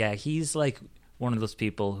care. But yeah, he's like one of those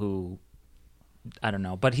people who I don't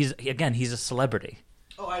know. But he's a celebrity.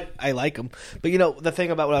 Oh, I like him, but you know the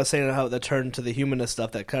thing about what I was saying, how the turn to the humanist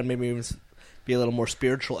stuff that kind of made me even be a little more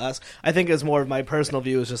spiritual-esque. I think is more of my personal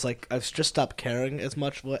view is just like I've just stopped caring as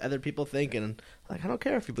much what other people think, and like I don't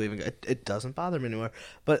care if you believe in God. It doesn't bother me anymore.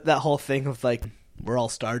 But that whole thing of like we're all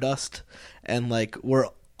stardust, and like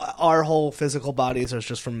our whole physical bodies are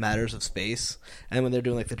just from matters of space, and when they're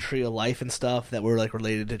doing like the tree of life and stuff that we're like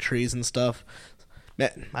related to trees and stuff.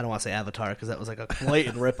 Man, I don't want to say Avatar because that was like a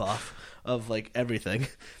blatant ripoff of like everything,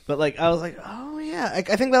 but like I was like, oh yeah, I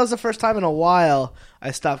think that was the first time in a while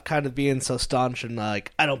I stopped kind of being so staunch and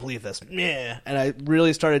like I don't believe this, yeah, and I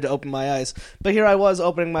really started to open my eyes. But here I was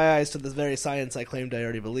opening my eyes to this very science I claimed I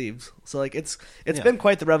already believed. So like it's Yeah. been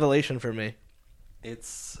quite the revelation for me.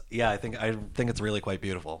 It's I think it's really quite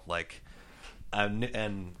beautiful. Like, and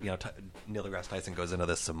you know, Neil deGrasse Tyson goes into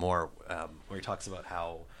this some more, where he talks about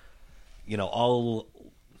how, you know, all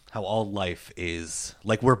life is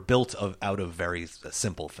like we're built out of very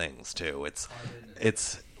simple things too.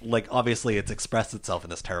 It's like obviously it's expressed itself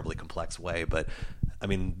in this terribly complex way, but I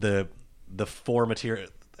mean the four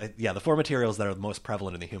materials that are the most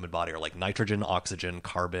prevalent in the human body are like nitrogen, oxygen,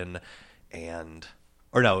 carbon, and.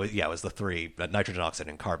 Or no, yeah, it was the three: nitrogen, oxygen,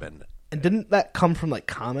 and carbon. And didn't that come from like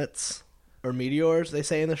comets or meteors? They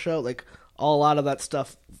say in the show, like a lot of that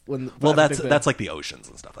stuff. Well, that's like the oceans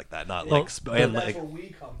and stuff like that, not like and that's like where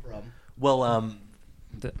we come from. well,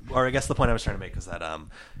 or I guess the point I was trying to make is that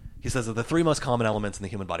he says that the three most common elements in the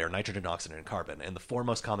human body are nitrogen, oxygen, and carbon, and the four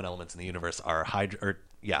most common elements in the universe are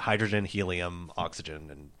hydrogen, helium, oxygen,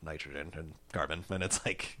 and nitrogen and carbon. And it's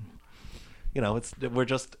like,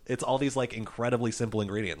 it's all these like incredibly simple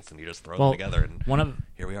ingredients, and you just throw Well, them together, and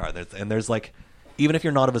here we are. There's like, even if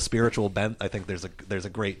you're not of a spiritual bent, I think there's a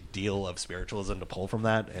great deal of spiritualism to pull from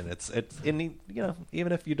that, and it's in,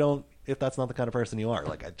 even if that's not the kind of person you are,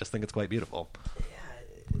 like I just think it's quite beautiful.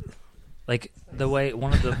 Like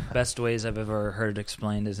one of the best ways I've ever heard it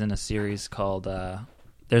explained is in a series called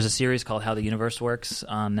there's a series called How the Universe Works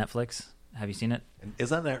on Netflix. Have you seen it?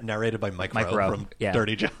 Is that narrated by Mike Rowe Rowe from yeah.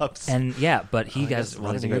 Dirty Jobs? And yeah, but he he's a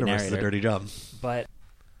great universe, narrator. the Dirty Job. But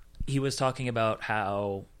he was talking about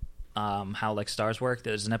how like stars work.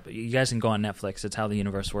 There's you guys can go on Netflix. It's How the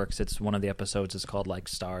Universe Works. It's one of the episodes is called like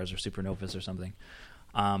Stars or Supernovas or something.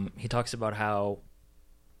 He talks about how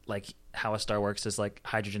a star works is like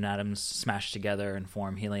hydrogen atoms smash together and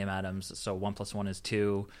form helium atoms. So 1 + 1 is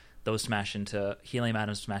 2. Those smash into helium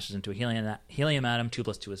atoms, smashes into a helium atom. 2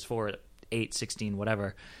 + 2 is 4. 8, 16,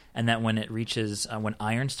 whatever. And that when it reaches, when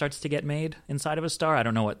iron starts to get made inside of a star, I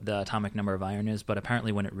don't know what the atomic number of iron is, but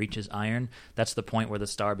apparently when it reaches iron, that's the point where the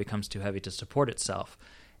star becomes too heavy to support itself.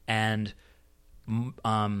 And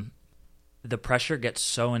the pressure gets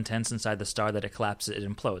so intense inside the star that it collapses, it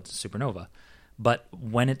implodes, supernova. But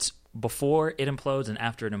when it's before it implodes and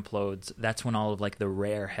after it implodes, that's when all of like the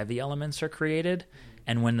rare heavy elements are created.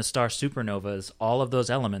 And when the star supernovas, all of those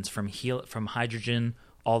elements from hydrogen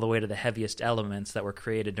all the way to the heaviest elements that were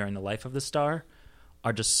created during the life of the star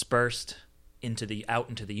are dispersed out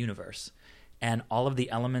into the universe. And all of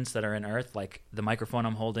the elements that are in Earth, like the microphone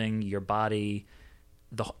I'm holding, your body,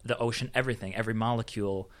 the ocean, everything, every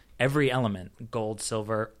molecule, every element, gold,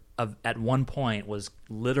 silver, at one point was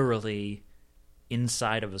literally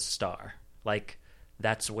inside of a star. Like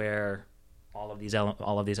that's where all of these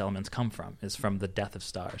elements come from, is from the death of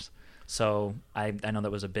stars. So I know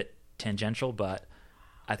that was a bit tangential, but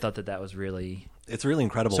I thought that was really... It's really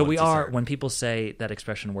incredible. So when people say that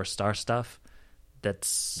expression, we're star stuff,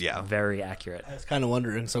 that's very accurate. I was kind of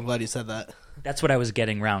wondering, so I'm glad you said that. That's what I was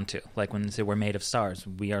getting round to. Like when they say we're made of stars,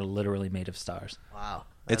 we are literally made of stars. Wow.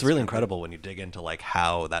 It's really incredible when you dig into like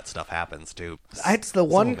how that stuff happens too. It's the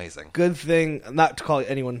one amazing. Good thing, not to call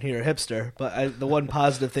anyone here a hipster, but the one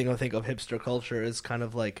positive thing I think of hipster culture is kind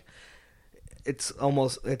of like it's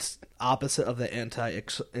opposite of the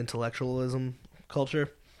anti-intellectualism culture.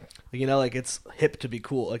 Like it's hip to be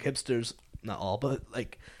cool. Like hipsters, not all, but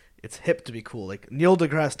like it's hip to be cool. Like Neil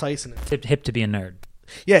deGrasse Tyson, hip to be a nerd.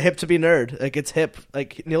 Yeah, hip to be nerd. Like it's hip.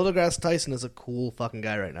 Like Neil deGrasse Tyson is a cool fucking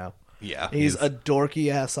guy right now. Yeah, he's a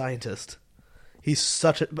dorky ass scientist. He's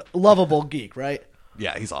such a lovable geek, right?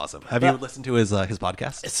 Yeah, he's awesome. Have you listened to his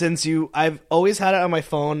podcast? I've always had it on my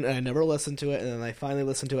phone, and I never listened to it, and then I finally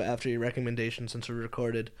listened to it after your recommendation since we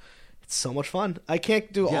recorded. It's so much fun. I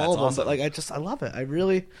can't do all of them, but I love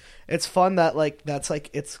it. It's fun that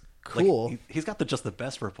it's cool. Like, he's got just the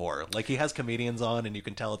best rapport. Like he has comedians on, and you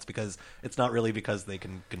can tell it's not really because they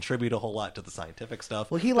can contribute a whole lot to the scientific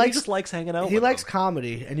stuff. Well, he just likes hanging out. He with likes them.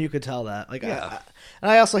 comedy, and you could tell that. Like, yeah.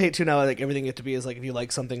 And I also hate too now. Like everything you have to be is like if you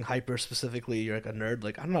like something hyper specifically, you're like a nerd.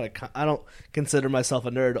 Like I don't consider myself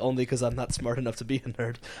a nerd only because I'm not smart enough to be a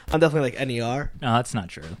nerd. I'm definitely like NER. No, that's not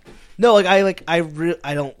true. No, I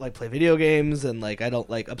don't like play video games, and like I don't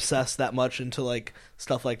like obsess that much into like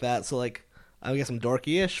stuff like that. So like. I guess I'm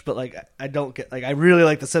dorky-ish, but like I don't get like I really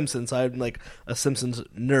like The Simpsons. So I'm like a Simpsons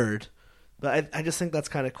nerd, but I just think that's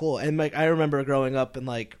kind of cool. And like I remember growing up and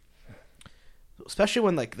like, especially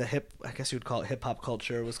when like I guess you would call it hip hop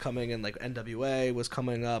culture was coming, and like NWA was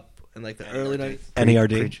coming up in like the early 90s.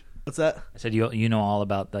 NERD. What's that? I said you know all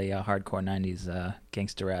about the hardcore '90s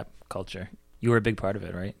gangster rap culture. You were a big part of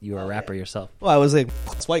it, right? You were a rapper yourself. Well, I was a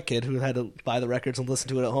white kid who had to buy the records and listen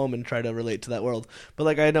to it at home and try to relate to that world. But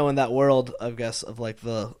like I know in that world, I guess of like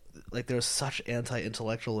there's such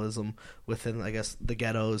anti-intellectualism within I guess the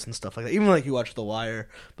ghettos and stuff like that. Even like you watch The Wire,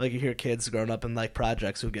 like you hear kids growing up in like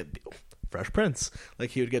projects who get Fresh Prince,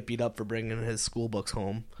 like he would get beat up for bringing his school books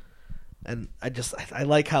home. And I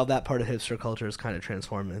like how that part of hipster culture is kind of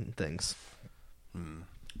transforming things.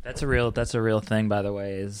 That's a real thing, by the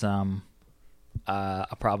way. Is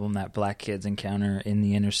a problem that black kids encounter in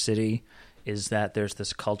the inner city is that there's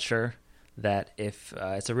this culture that if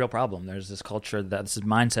it's a real problem. There's this culture, this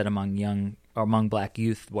mindset among black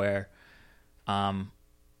youth where, I'm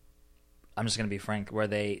just going to be frank, where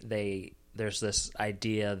there's this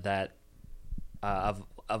idea that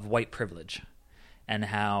of white privilege, and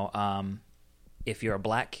how if you're a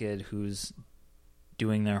black kid who's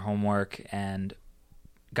doing their homework and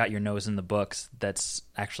got your nose in the books, that's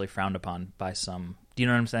actually frowned upon by some. Do you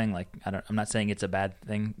know what I'm saying? Like, I'm not saying it's a bad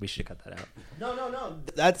thing. We should cut that out. No.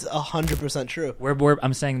 That's 100% true.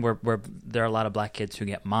 I'm saying there are a lot of black kids who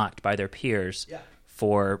get mocked by their peers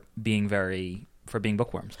for being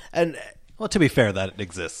bookworms. And Well, to be fair, that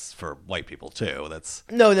exists for white people too. That's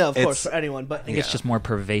no, of It's- course, for anyone. But I think it's just more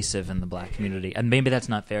pervasive in the black community, and maybe that's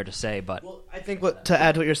not fair to say, but well, I think to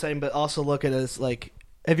add to what you're saying, but also look at it as like,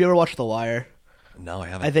 have you ever watched The Wire? no, I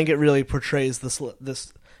haven't. I think it really portrays this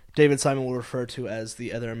David Simon will refer to as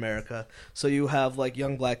the other America. So you have like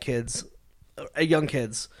young kids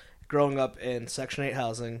growing up in Section 8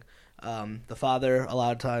 housing. The father a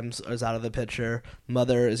lot of times is out of the picture.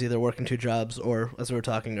 Mother is either working 2 jobs or, as we were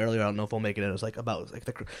talking earlier, I don't know if we'll make it in. It was like about like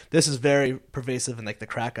this is very pervasive in like the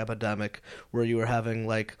crack epidemic, where you were having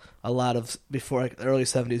like a lot of before like the early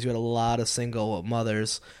 70s. You had a lot of single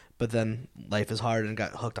mothers. But then life is hard and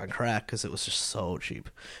got hooked on crack because it was just so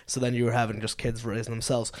cheap. So then you were having just kids raising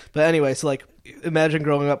themselves. But anyway, so like imagine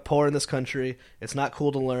growing up poor in this country. It's not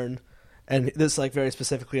cool to learn. And this like very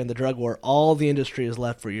specifically in the drug war, all the industry is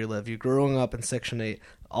left where you live. You're growing up in Section 8.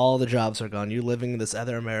 All the jobs are gone. You're living in this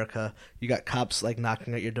other America. You got cops like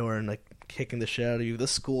knocking at your door and like kicking the shit out of you. The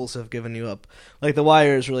schools have given you up. Like The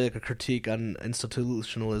Wire is really like a critique on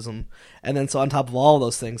institutionalism. And then so on top of all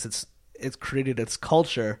those things, it's created its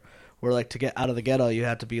culture where like to get out of the ghetto you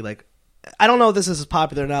have to be like, I don't know if this is as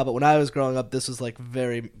popular now, but when I was growing up this was like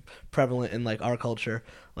very prevalent in like our culture.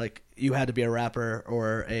 Like you had to be a rapper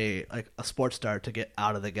or a sports star to get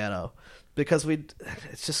out of the ghetto because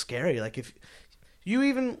it's just scary. Like if you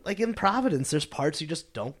even like in Providence there's parts you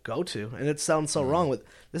just don't go to, and it sounds so wrong with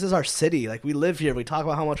this is our city. Like we live here, we talk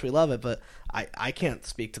about how much we love it, but I can't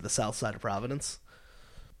speak to the south side of Providence.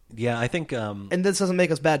 Yeah, I think. And this doesn't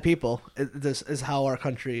make us bad people. This is how our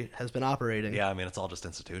country has been operating. Yeah, I mean, it's all just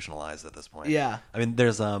institutionalized at this point. Yeah. I mean,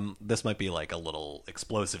 there's this might be like a little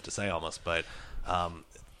explosive to say almost, but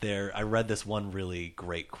I read this one really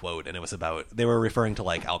great quote, and it was about they were referring to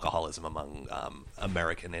like alcoholism among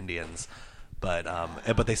American Indians. But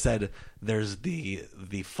they said there's the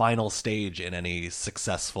final stage in any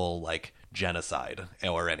successful like genocide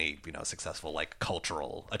or any successful like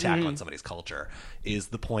cultural attack on somebody's culture is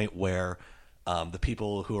the point where the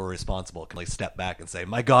people who are responsible can like step back and say,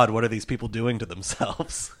 "My God, what are these people doing to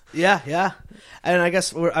themselves?" Yeah, and I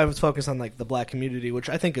guess I was focused on like the black community, which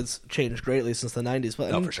I think has changed greatly since the '90s.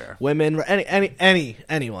 But I mean, for sure, women,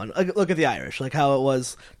 anyone. Look at the Irish, like how it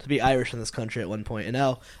was to be Irish in this country at one point, and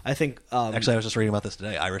now I think. Actually, I was just reading about this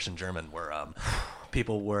today. Irish and German were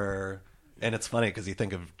people were. And it's funny because you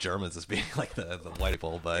think of Germans as being like the white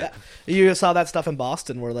people, but yeah. You saw that stuff in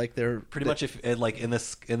Boston where like they're pretty much if like in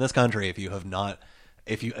this country, if you have not,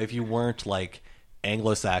 if you weren't like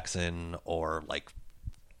Anglo-Saxon or like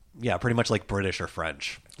pretty much like British or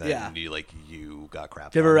French, then you got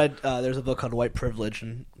crap. You ever read? There's a book called White Privilege,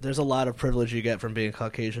 and there's a lot of privilege you get from being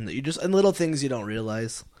Caucasian that you just and little things you don't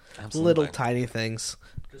realize, little tiny things.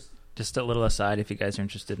 Just a little aside, if you guys are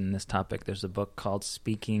interested in this topic, there's a book called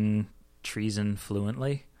Speaking Treason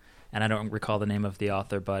Fluently, and I don't recall the name of the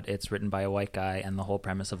author, but it's written by a white guy, and the whole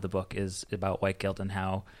premise of the book is about white guilt and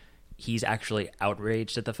how he's actually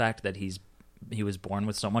outraged at the fact that he was born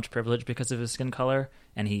with so much privilege because of his skin color,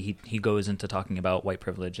 and he goes into talking about white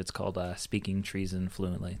privilege. It's called Speaking Treason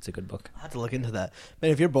Fluently. It's a good book. I have to look into that.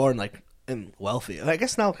 Man, if you're born like and wealthy, I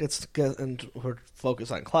guess now and we're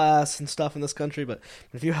focused on class and stuff in this country, but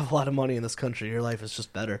if you have a lot of money in this country, your life is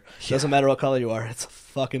just better. It doesn't matter what color you are, it's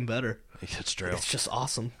fucking better. It's true. It's just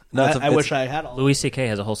awesome. No, I wish I had all. Louis C.K.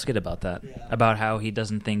 has a whole skit about that, about how he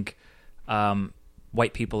doesn't think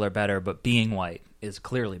white people are better, but being white is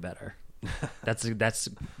clearly better. That's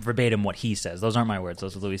verbatim what he says. Those aren't my words.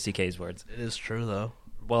 Those are Louis C.K.'s words. It is true, though.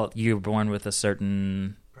 Well, you're born with a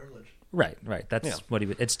certain privilege. Right. That's what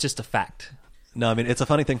he. It's just a fact. No, I mean it's a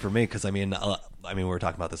funny thing for me because I mean we were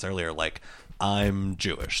talking about this earlier. Like I'm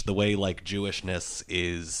Jewish. The way like Jewishness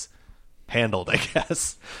is handled, I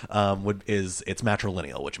guess, it's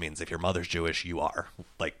matrilineal, which means if your mother's Jewish, you are.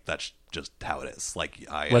 Like that's just how it is. Like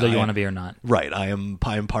whether you want to be or not. Right. I'm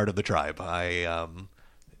part of the tribe.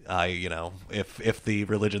 If the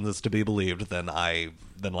religion is to be believed, then I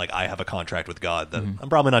have a contract with God that I'm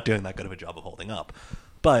probably not doing that good of a job of holding up.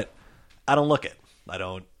 But I don't look it. I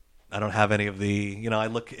don't have any of the, I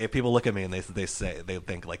look, if people look at me and they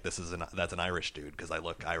think like that's an Irish dude because I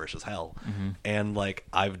look Irish as hell. Mm-hmm. And like,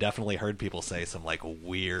 I've definitely heard people say some like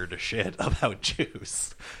weird shit about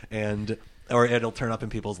Jews or it'll turn up in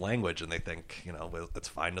people's language and they think, it's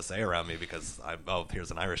fine to say around me because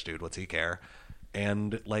here's an Irish dude. What's he care?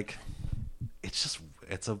 And like, it's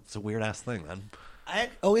a weird ass thing, man. I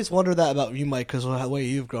always wonder that about you, Mike, because the way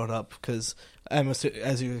you've grown up. Because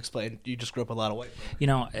as you explained, you just grew up with a lot of white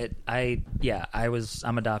people.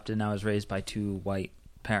 I'm adopted and I was raised by 2 white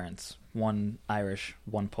parents, one Irish,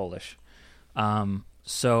 one Polish.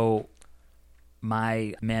 So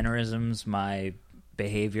my mannerisms, my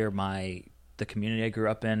behavior, the community I grew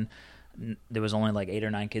up in, there was only like 8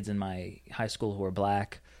 or 9 kids in my high school who were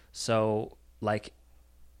black. So like,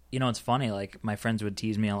 you know, it's funny, like my friends would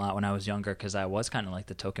tease me a lot when I was younger because I was kind of like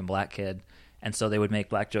the token black kid. And so they would make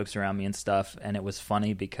black jokes around me and stuff. And it was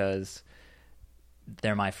funny because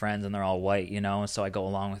they're my friends and they're all white, you know, so I go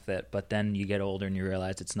along with it. But then you get older and you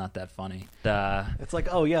realize it's not that funny. It's like,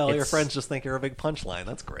 oh yeah, all your it's- friends just think you're a big punchline.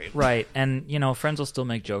 That's great. Right. And, you know, friends will still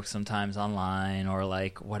make jokes sometimes online or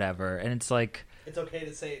like whatever. And it's like, It's okay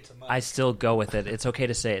to say it to Mike. I still go with it. It's okay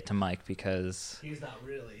to say it to Mike because, He's not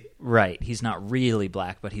really. right, he's not really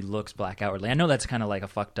black, but he looks black outwardly. I know that's kind of like a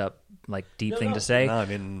fucked up, like deep thing to say, No, I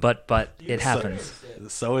mean, but it happens.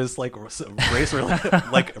 So is like race,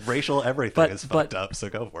 like racial everything But- is but- fucked up. So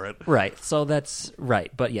go for it. Right. So that's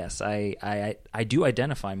right. But yes, I do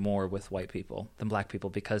identify more with white people than black people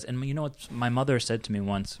because, and you know what my mother said to me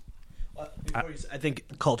once. I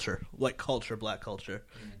think culture, white culture, black culture.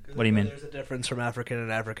 What do you mean? There's a difference from African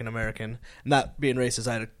and African American. Not being racist,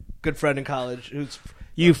 I had a good friend in college who's.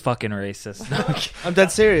 You fucking racist. I'm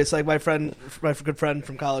dead serious. Like my good friend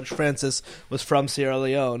from college, Francis, was from Sierra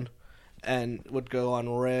Leone, and would go on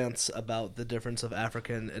rants about the difference of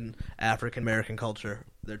African and African American culture.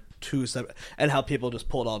 They're two separate, and how people just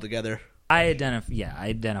pull it all together. I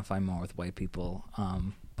identify more with white people,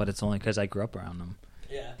 but it's only because I grew up around them.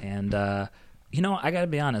 Yeah. And you know, I got to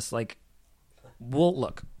be honest. Like,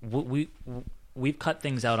 we've cut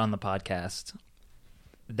things out on the podcast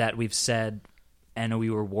that we've said, and we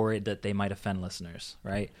were worried that they might offend listeners,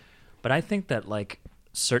 right? But I think that like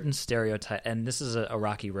certain stereotype, and this is a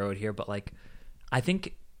rocky road here, but like I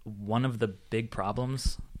think one of the big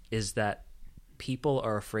problems is that people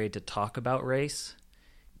are afraid to talk about race,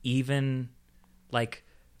 even like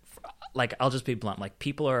I'll just be blunt. Like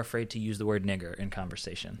people are afraid to use the word nigger in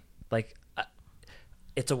conversation. Like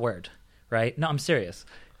it's a word, right? No, I'm serious.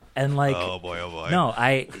 And like, Oh boy. no,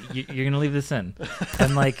 you're gonna leave this in,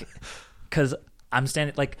 and like, because I'm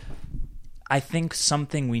standing like, I think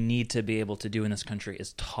something we need to be able to do in this country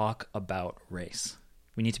is talk about race.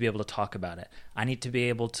 We need to be able to talk about it. I need to be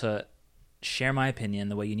able to share my opinion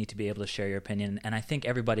the way you need to be able to share your opinion, and I think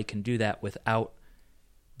everybody can do that without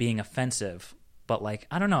being offensive. But like,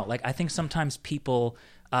 I don't know. Like, I think sometimes people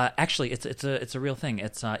actually, it's a real thing.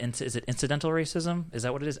 It's is it incidental racism? Is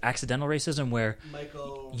that what it is? Accidental racism, where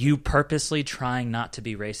you purposely trying not to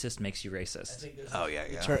be racist makes you racist. Oh yeah.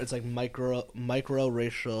 It's like micro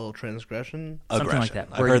racial transgression. Something like Aggression. that.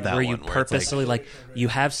 I've Where, heard that where you one, where it's purposely like you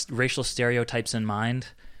have racial stereotypes in mind,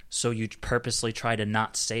 so you purposely try to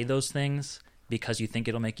not say those things because you think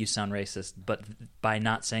it'll make you sound racist, but by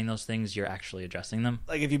not saying those things, you're actually addressing them.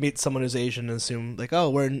 Like if you meet someone who's Asian and assume like, oh,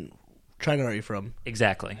 where in China are you from?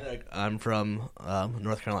 Exactly. Like, I'm from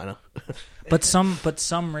North Carolina. But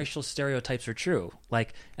some racial stereotypes are true.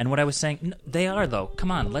 Like, and what I was saying, they are though.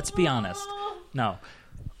 Come on, let's be honest. No.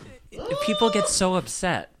 People get so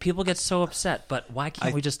upset. But why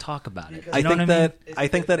can't we just talk about it? You I know think what that mean? I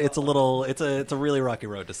think that it's a really rocky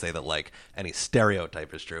road to say that like any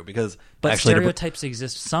stereotype is true because But actually stereotypes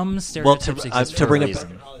exist. Some stereotypes exist to for bring a it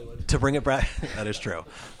reason. to bring it back that is true.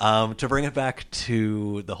 To bring it back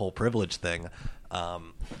to the whole privilege thing,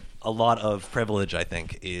 a lot of privilege I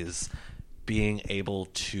think is being able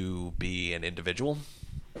to be an individual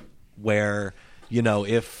where, you know,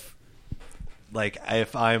 if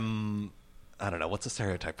I'm, I don't know, what's a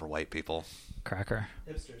stereotype for white people? Cracker.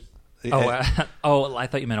 Hipsters. Oh, I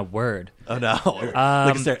thought you meant a word. Oh no!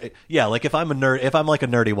 Like if I'm a nerd, if I'm like a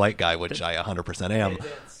nerdy white guy, which I 100% am.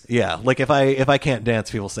 Yeah, like if I can't dance,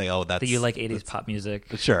 people say, "Oh, that's." Do you like 80s pop music?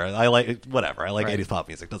 Sure, I like whatever. I like Right. 80s pop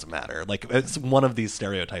music. Doesn't matter. Like it's one of these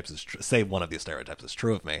stereotypes is say one of these stereotypes is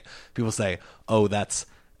true of me. People say, "Oh, that's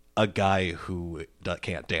a guy who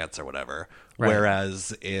can't dance or whatever." Right.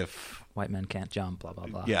 Whereas if White men can't jump, blah, blah,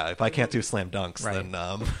 blah. yeah, if I can't do slam dunks, Right.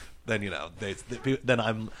 then you know, then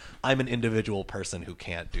I'm an individual person who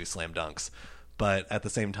can't do slam dunks. But at the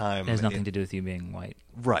same time, It has nothing to do with you being white.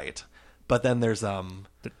 right. But then there's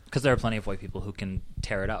Because there are plenty of white people who can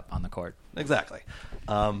tear it up on the court. exactly.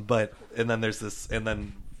 But and then there's this, and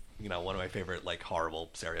then you know, one of my favorite like horrible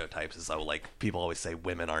stereotypes is like people always say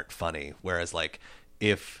women aren't funny, whereas like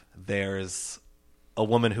if there's a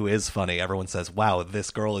woman who is funny, everyone says, "Wow,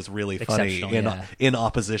 this girl is really funny," Exceptional, yeah. in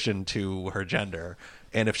opposition to her gender.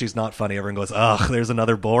 And if she's not funny, everyone goes, "Ugh, there's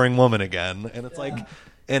another boring woman again." And it's like,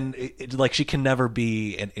 and like she can never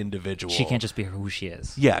be an individual. She can't just be who she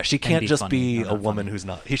is. Yeah, she and can't just funny be or a not woman funny. who's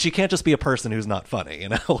not. She can't just be a person who's not funny. You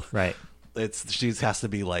know, Right. She has to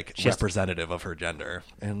be like She has to- representative of her gender,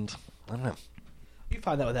 and I don't know. You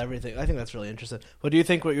find that with everything. I think that's really interesting. But do you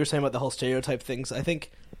think what you're saying about the whole stereotype things? I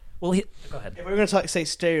think Well, go ahead. if we're going to say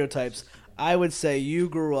stereotypes, I would say you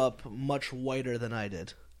grew up much whiter than I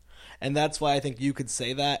did. And that's why I think you could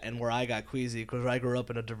say that, and where I got queasy, because I grew up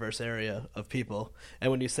in a diverse area of people. And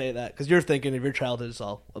when you say that, because you're thinking of your childhood is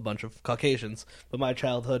all a bunch of Caucasians, but my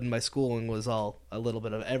childhood and my schooling was all a little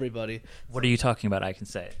bit of everybody. What are you talking about? I can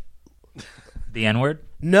say it. The N-word?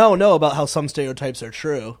 No, about how some stereotypes are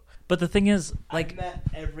true. But the thing is, I've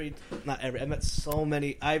met so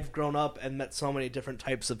many. I've grown up and met so many different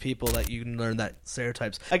types of people that you can learn that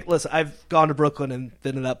stereotypes. Like, listen, I've gone to Brooklyn and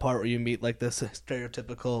been in that part where you meet like this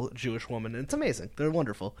stereotypical Jewish woman, and it's amazing. They're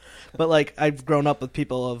wonderful. But like, I've grown up with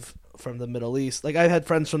people from the Middle East. Like, I've had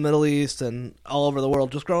friends from the Middle East and all over the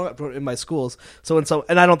world just growing up in my schools.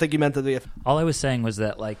 And I don't think you meant to be. all I was saying was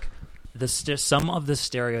that like some of the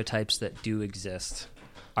stereotypes that do exist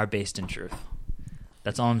are based in truth.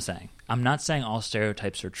 That's all I'm saying. I'm not saying all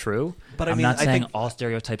stereotypes are true, But I'm I mean, not I saying think- all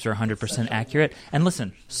stereotypes are 100% accurate. And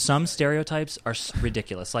listen, some stereotypes are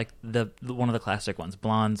ridiculous, like the one of the classic ones,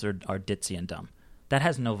 blondes are ditzy and dumb. That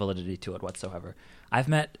has no validity to it whatsoever. I've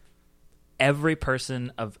met every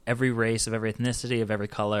person of every race, of every ethnicity, of every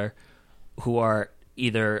color, who are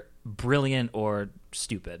either brilliant or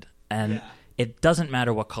stupid. And it doesn't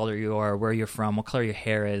matter what color you are, where you're from, what color your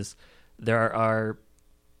hair is. There are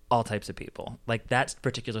all types of people. Like, that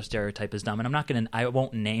particular stereotype is dumb. And I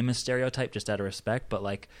won't name a stereotype just out of respect, but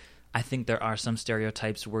like, I think there are some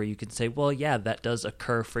stereotypes where you could say, well, yeah, that does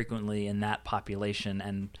occur frequently in that population,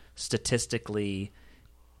 and statistically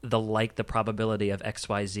the probability of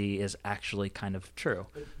XYZ is actually kind of true.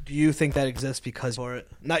 Do you think that exists because, or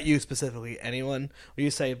not you specifically, anyone, when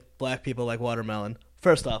you say black people like watermelon,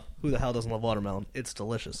 first off, who the hell doesn't love watermelon? It's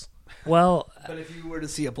delicious. Well, But if you were to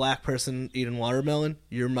see a black person eating watermelon,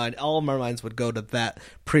 all of our minds would go to that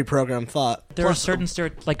pre-programmed thought. there are certain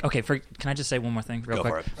like, okay, can I just say one more thing real Go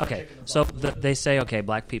quick? for it. Okay, so they say, okay,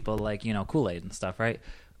 black people like, Kool-Aid and stuff, right?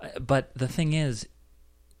 But the thing is,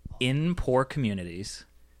 in poor communities,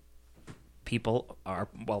 people are,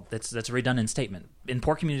 well, that's a redundant statement. In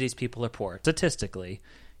poor communities, people are poor. Statistically,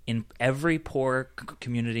 in every poor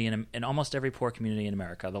community, in almost every poor community in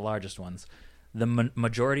America, the largest ones, the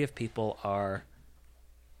majority of people are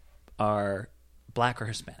black or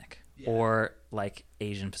Hispanic, or like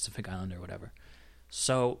Asian, Pacific Islander, or whatever.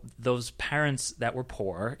 So those parents that were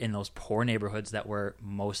poor in those poor neighborhoods that were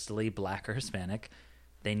mostly black or Hispanic,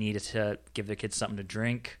 they needed to give their kids something to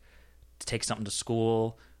drink, to take something to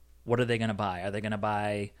school. What are they going to buy? Are they going to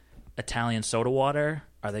buy Italian soda water?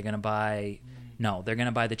 Are they going to buy... No, they're going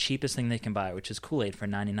to buy the cheapest thing they can buy, which is Kool-Aid for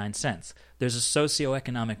 99 cents. There's a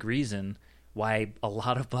socioeconomic reason why a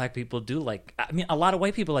lot of black people do like... I mean, a lot of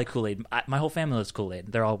white people like Kool-Aid. My whole family loves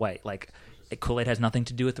Kool-Aid. They're all white. Like, Kool-Aid has nothing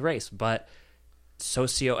to do with race, but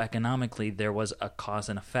socioeconomically, there was a cause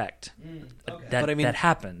and effect But I mean- that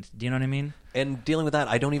happened. Do you know what I mean? And dealing with that,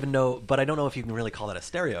 I don't even know, but I don't know if you can really call that a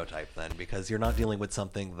stereotype then, because you're not dealing with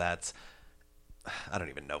something that's, I don't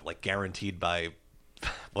even know, like guaranteed by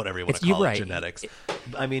whatever you want to You're call it, right. genetics.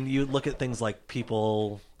 I mean, you look at things like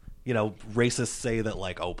people, racists say that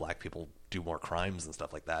like, oh, black people do more crimes and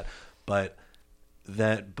stuff like that. But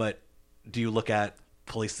do you look at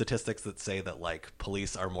police statistics that say that like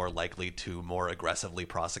police are more likely to more aggressively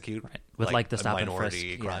prosecute With, like, the stop and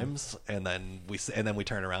minority frisk, yeah. crimes, and then we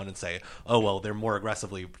turn around and say, oh well, they're more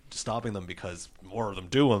aggressively stopping them because more of them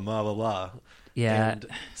do them, blah blah blah. Yeah. And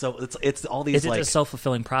so it's all these Is it like a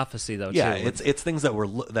self-fulfilling prophecy, though, yeah, too? it's things that we're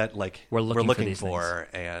looking for these for,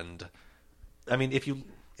 and I mean if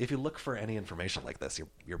you look for any information like this,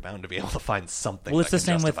 you're bound to be able to find something. Well, it's that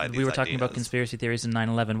the can same with, justify we these were talking about ideas. conspiracy theories in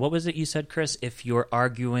 9/11. What was it you said, Chris? If you're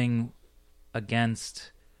arguing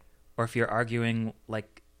against, or if you're arguing,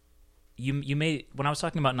 like, you may, when I was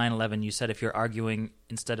talking about 9/11, you said if you're arguing,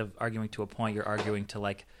 instead of arguing to a point, you're arguing to,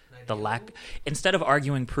 like, the lack, instead of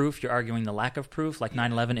arguing proof, you're arguing the lack of proof. Like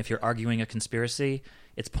 9/11, if you're arguing a conspiracy,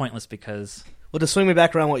 it's pointless because... Well, to swing me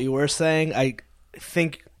back around what you were saying, I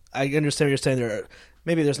think I understand what you're saying.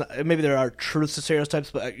 Maybe there are truths to stereotypes,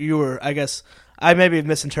 but I guess I maybe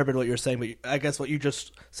misinterpreted what you were saying, but I guess what you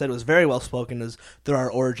just said was very well spoken. Is there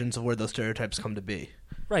are origins of where those stereotypes come to be?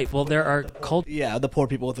 Right. Well, there are Yeah, the poor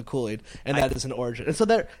people with the Kool-Aid, and that is an origin. And so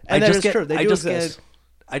that I is just get, true. They I do just exist. get,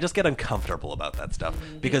 I just get uncomfortable about that stuff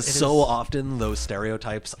because It so is. often those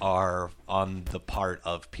stereotypes are on the part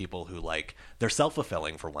of people who like they're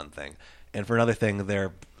self-fulfilling for one thing, and for another thing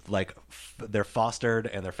they're like they're fostered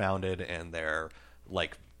and they're founded and they're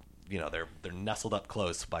like they're nestled up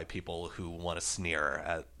close by people who want to sneer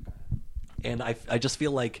at. And I just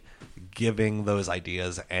feel like giving those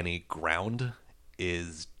ideas any ground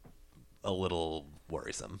is a little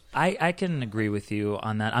worrisome. I can agree with you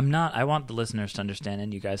on that. I want the listeners to understand,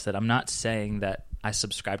 and you guys, that I'm not saying that I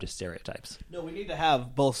subscribe to stereotypes. No, we need to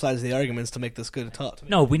have both sides of the arguments to make this good talk.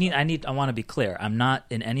 No, I want to be clear. I'm not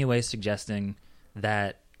in any way suggesting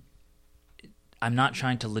that. I'm not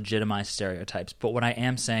trying to legitimize stereotypes, but what I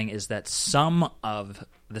am saying is that some of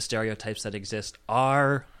the stereotypes that exist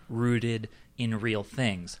are rooted in real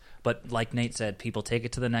things. But like Nate said, people take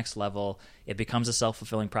it to the next level. It becomes a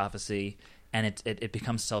self-fulfilling prophecy, and it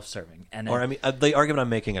becomes self-serving. And the argument I'm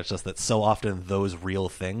making is just that so often those real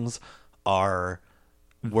things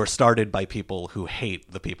were started by people who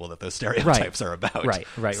hate the people that those stereotypes are about.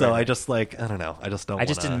 Right. So I just I don't know. I just don't.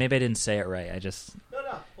 Maybe I didn't say it right.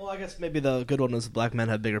 No. Well, I guess maybe the good one was black men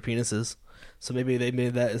have bigger penises, so maybe they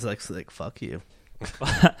made that as like fuck you.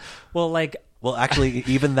 Well, actually,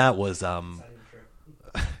 even that was no.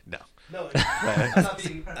 No,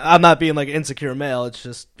 I'm not being like an insecure male. It's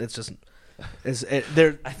just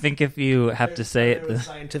there. I think if you have to say there was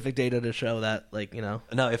scientific data to show that, like, you know.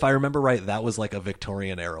 No, if I remember right, that was like a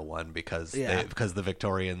Victorian era one because the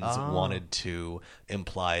Victorians wanted to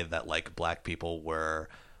imply that like black people were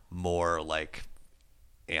more like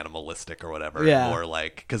animalistic or whatever, more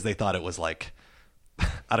like because they thought it was like.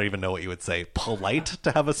 I don't even know what you would say, polite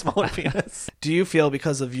to have a smaller penis. Do you feel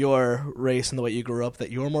because of your race and the way you grew up that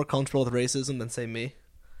you're more comfortable with racism than, say, me?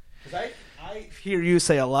 Because I hear you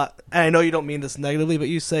say a lot, and I know you don't mean this negatively, but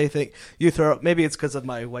you throw up, maybe it's because of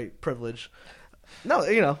my white privilege. No,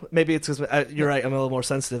 you know, maybe it's because, you're right, I'm a little more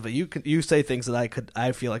sensitive, but you say things that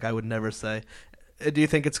I feel like I would never say. Do you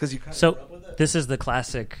think it's because you kind of grew up with it? This is the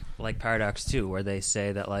classic, like, paradox, too, where they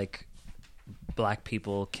say that, like, black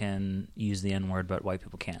people can use the N-word, but white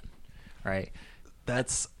people can't, right?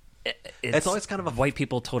 It's always kind of a... White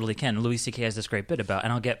people totally can. Louis C.K. has this great bit about,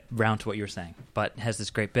 and I'll get round to what you were saying, but has this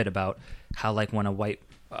great bit about how, like, when a white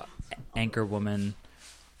anchor woman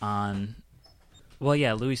on... Well,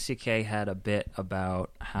 yeah, Louis C.K. had a bit about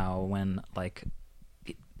how when, like...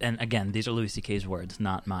 And again, these are Louis C.K.'s words,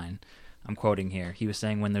 not mine. I'm quoting here. He was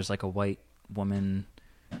saying when there's, like, a white woman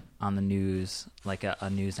on the news, like a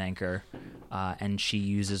news anchor, and she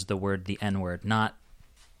uses the N-word, not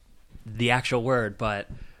the actual word, but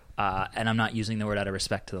and I'm not using the word out of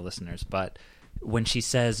respect to the listeners, but when she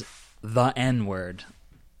says the N-word,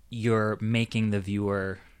 you're making the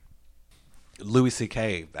viewer. Louis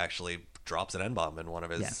C.K. actually drops an N-bomb in one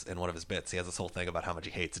of his bits. He has this whole thing about how much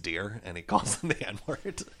he hates deer, and he calls them the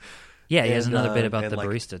N-word. Yeah, he has another bit about the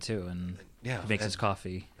barista too, and he makes his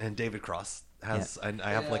coffee. And David Cross has.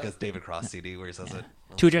 I have like a David Cross CD where he says it.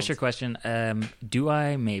 To address your question, do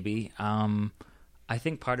I? Maybe. I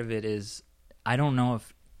think part of it is I don't know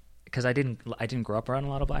if because I didn't grow up around a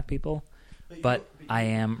lot of black people, but I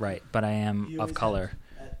am of color.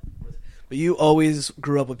 But you always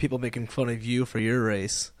grew up with people making fun of you for your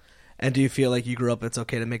race. And do you feel like you grew up, it's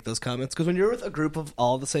okay to make those comments? Because when you're with a group of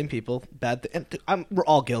all the same people, we're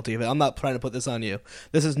all guilty of it. I'm not trying to put this on you.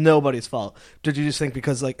 This is nobody's fault. Did you just think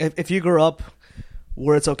because, like, if you grew up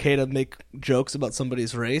where it's okay to make jokes about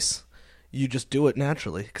somebody's race, you just do it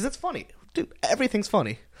naturally? Because it's funny. Dude, everything's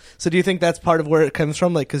funny. So do you think that's part of where it comes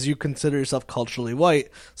from? Like, because you consider yourself culturally white,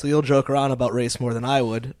 so you'll joke around about race more than I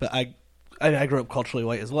would. But I grew up culturally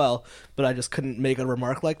white as well, but I just couldn't make a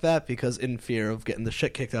remark like that because in fear of getting the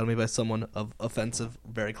shit kicked out of me by someone offensive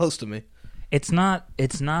very close to me. It's not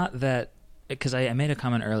that because I made a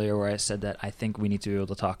comment earlier where I said that I think we need to be able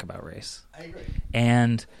to talk about race. I agree.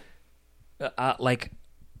 And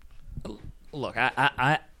look,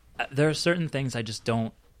 I there are certain things I just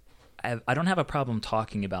don't. I don't have a problem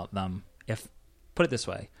talking about them. If put it this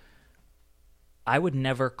way, I would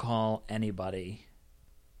never call anybody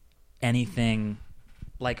anything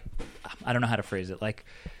like I don't know how to phrase it, like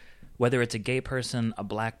whether it's a gay person, a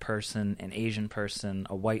black person, an Asian person,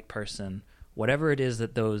 a white person, whatever it is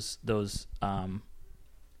that those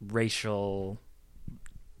racial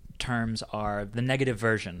terms are, the negative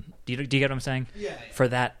version. Do you get what I'm saying? Yeah. For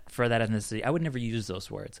that ethnicity, I would never use those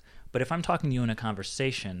words. But if I'm talking to you in a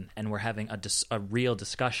conversation and we're having a real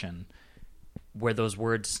discussion where those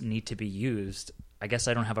words need to be used, I guess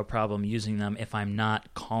I don't have a problem using them if I'm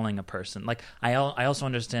not calling a person. Like I also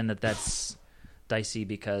understand that that's dicey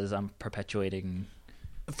because I'm perpetuating.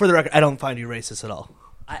 For the record, I don't find you racist at all.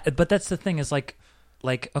 But that's the thing is like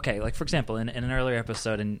okay, like for example, in an earlier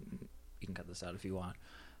episode, and you can cut this out if you want.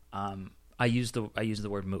 I used the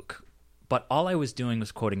word mook, but all I was doing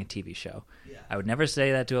was quoting a TV show. Yeah. I would never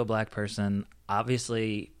say that to a black person.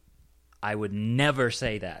 Obviously, I would never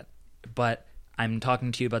say that, but I'm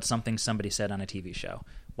talking to you about something somebody said on a TV show.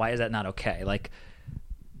 Why is that not okay? Like,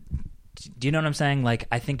 do you know what I'm saying? Like,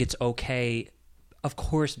 I think it's okay. of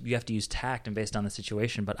course you have to use tact and based on the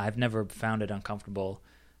situation, but I've never found it uncomfortable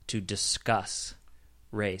to discuss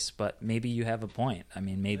race. But maybe you have a point. I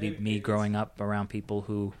mean, maybe me growing up around people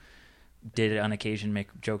who did on occasion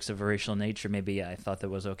make jokes of a racial nature, maybe I thought that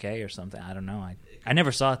was okay or something. I don't know. I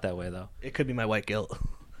never saw it that way, though. It could be my white guilt.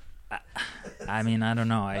 I mean, I don't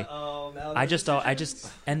know. I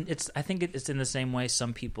think it's in the same way.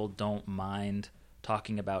 Some people don't mind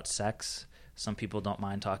talking about sex. Some people don't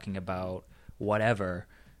mind talking about whatever.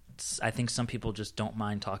 I think some people just don't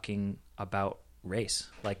mind talking about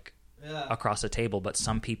race, like across a table. But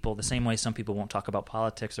some people, the same way some people won't talk about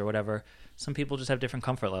politics or whatever, some people just have different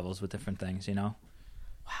comfort levels with different things, you know?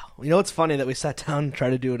 Wow. You know, it's funny that we sat down and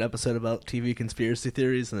tried to do an episode about TV conspiracy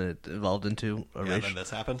theories, and it evolved into a racial. And then this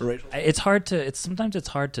happened. Sometimes it's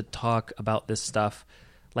hard to talk about this stuff.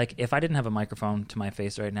 Like, if I didn't have a microphone to my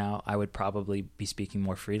face right now, I would probably be speaking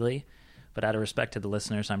more freely. But out of respect to the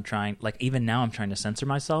listeners, even now I'm trying to censor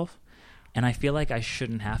myself. And I feel like I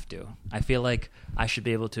shouldn't have to. I feel like I should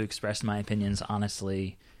be able to express my opinions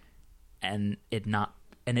honestly and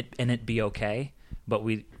it be okay. But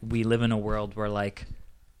we live in a world where, like,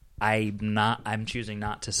 I'm choosing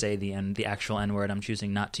not to say the actual N-word. I'm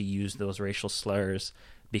choosing not to use those racial slurs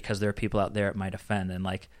because there are people out there it might offend. And,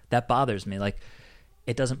 like, that bothers me. Like,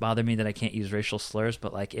 it doesn't bother me that I can't use racial slurs,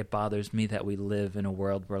 but, like, it bothers me that we live in a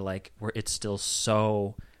world where it's still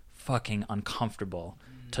so fucking uncomfortable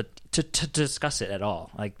to discuss it at all.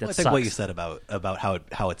 Like, that I think sucks. what you said about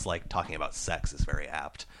how it's like talking about sex is very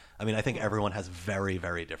apt. I mean, I think everyone has very,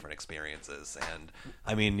 very different experiences, and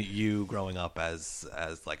I mean, you growing up as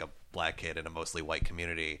like a black kid in a mostly white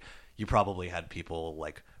community, you probably had people,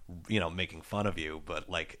 like, you know, making fun of you, but,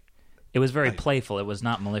 like, it was very playful. It was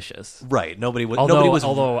not malicious. Right. Nobody was.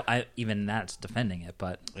 Although even that's defending it,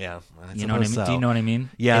 but yeah, you know what I mean. So. Do you know what I mean?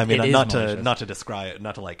 Yeah, I mean, not malicious. to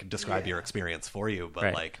describe your experience for you,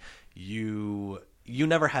 but like you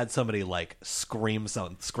never had somebody like scream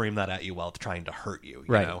that at you while trying to hurt you,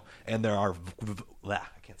 you know. And there are I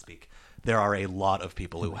can't speak. There are a lot of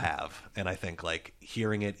people who have, and I think, like,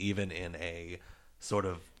 hearing it even in a sort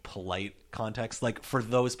of polite context, like, for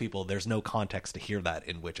those people, there's no context to hear that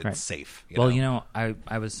in which it's safe. You know,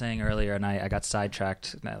 I was saying earlier, and I got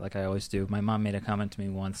sidetracked like I always do. My mom made a comment to me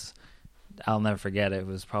once. I'll never forget it. It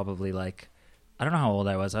was probably like, I don't know how old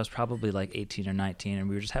I was. I was probably like 18 or 19, and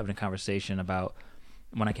we were just having a conversation about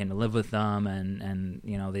when I came to live with them and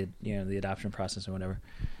the adoption process or whatever.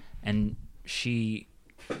 And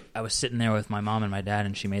I was sitting there with my mom and my dad,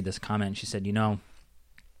 and she made this comment. And she said, you know,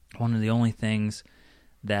 one of the only things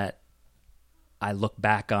that I look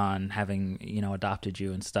back on having, you know, adopted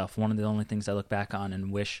you and stuff, one of the only things I look back on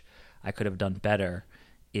and wish I could have done better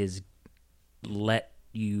is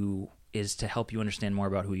to help you understand more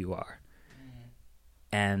about who you are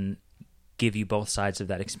and give you both sides of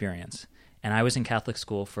that experience. And I was in Catholic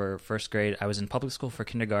school for first grade. I was in public school for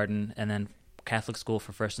kindergarten and then Catholic school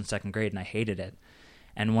for first and second grade, and I hated it.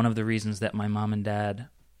 And one of the reasons that my mom and dad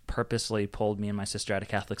purposely pulled me and my sister out of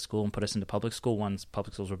Catholic school and put us into public school, one,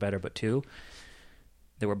 public schools were better, but two,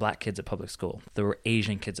 there were black kids at public school. There were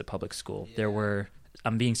Asian kids at public school. Yeah. There were,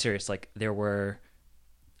 I'm being serious, like, there were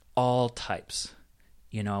all types,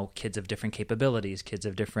 you know, kids of different capabilities, kids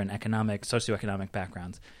of different socioeconomic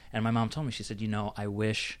backgrounds. And my mom told me, she said, you know, I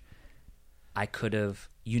wish I could have,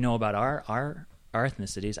 you know, about our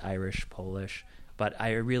ethnicities, Irish, Polish, but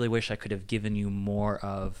I really wish I could have given you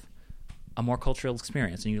a more cultural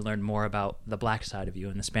experience, and you learned more about the black side of you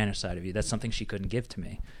and the Spanish side of you. That's something she couldn't give to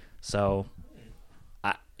me. So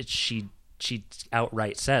she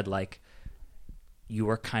outright said, like, you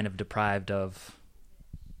were kind of deprived of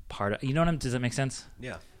part of, you know what does that make sense?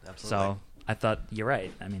 Yeah, absolutely. So I thought, you're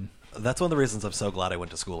right. I mean, that's one of the reasons I'm so glad I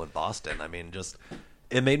went to school in Boston. I mean, just,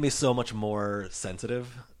 it made me so much more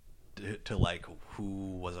sensitive to like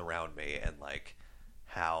who was around me and like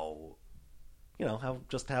how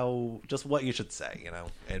what you should say, you know.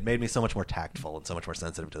 It made me so much more tactful and so much more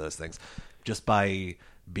sensitive to those things just by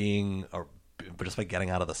getting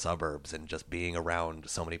out of the suburbs and just being around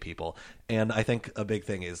so many people. And I think a big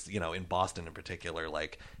thing is, you know, in Boston in particular,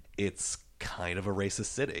 like, it's kind of a racist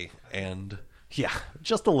city, and yeah,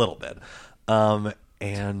 just a little bit.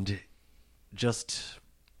 And just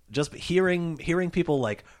hearing people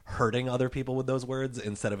like hurting other people with those words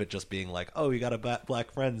instead of it just being like, oh, you got a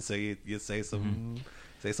black friend, so you say some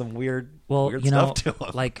weird stuff to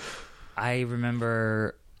him. Like, I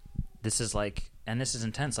remember, this is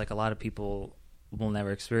intense. Like, a lot of people will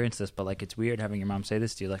never experience this, but like, it's weird having your mom say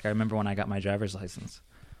this to you. Like, I remember when I got my driver's license,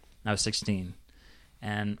 I was 16,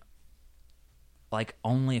 and like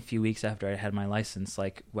only a few weeks after I had my license,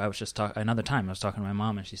 like, I was talking to my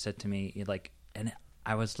mom, and she said to me, like, and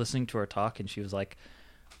I was listening to her talk, and she was like,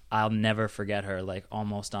 I'll never forget her, like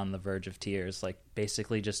almost on the verge of tears. Like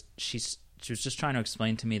basically just, she was just trying to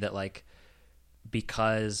explain to me that like,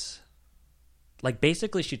 because like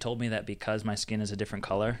basically she told me that because my skin is a different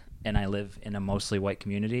color and I live in a mostly white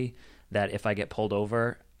community, that if I get pulled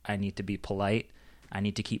over, I need to be polite. I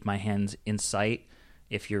need to keep my hands in sight.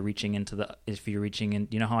 If you're reaching in,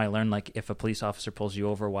 you know how I learned, like if a police officer pulls you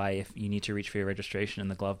over, why, if you need to reach for your registration in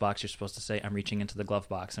the glove box, you're supposed to say, I'm reaching into the glove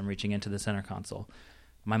box. I'm reaching into the center console.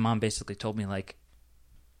 My mom basically told me, like,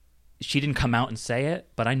 she didn't come out and say it,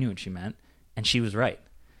 but I knew what she meant, and she was right.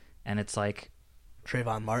 And it's like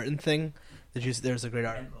Trayvon Martin thing. There's a great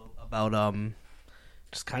article about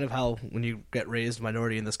just kind of how when you get raised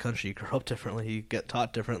minority in this country, you grow up differently, you get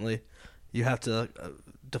taught differently. You have to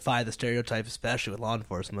defy the stereotype, especially with law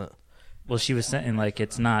enforcement. Well, she was saying, like,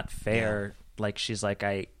 it's not fair. Yeah. Like, she's like,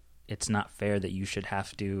 it's not fair that you should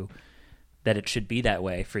have to, that it should be that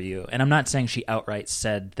way for you. And I'm not saying she outright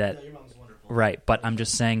said that. No, your mom's wonderful. Right, but I'm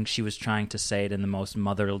just saying she was trying to say it in the most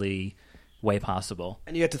motherly way possible.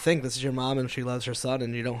 And you have to think, this is your mom and she loves her son,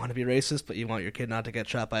 and you don't want to be racist, but you want your kid not to get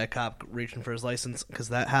shot by a cop reaching for his license, because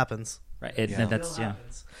that happens. Right, Well,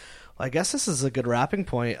 I guess this is a good wrapping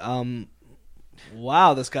point.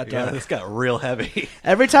 Wow, this got dark. Yeah, this got real heavy.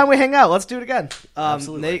 Every time we hang out, let's do it again.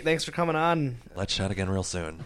 Absolutely. Nate, thanks for coming on. Let's chat again real soon.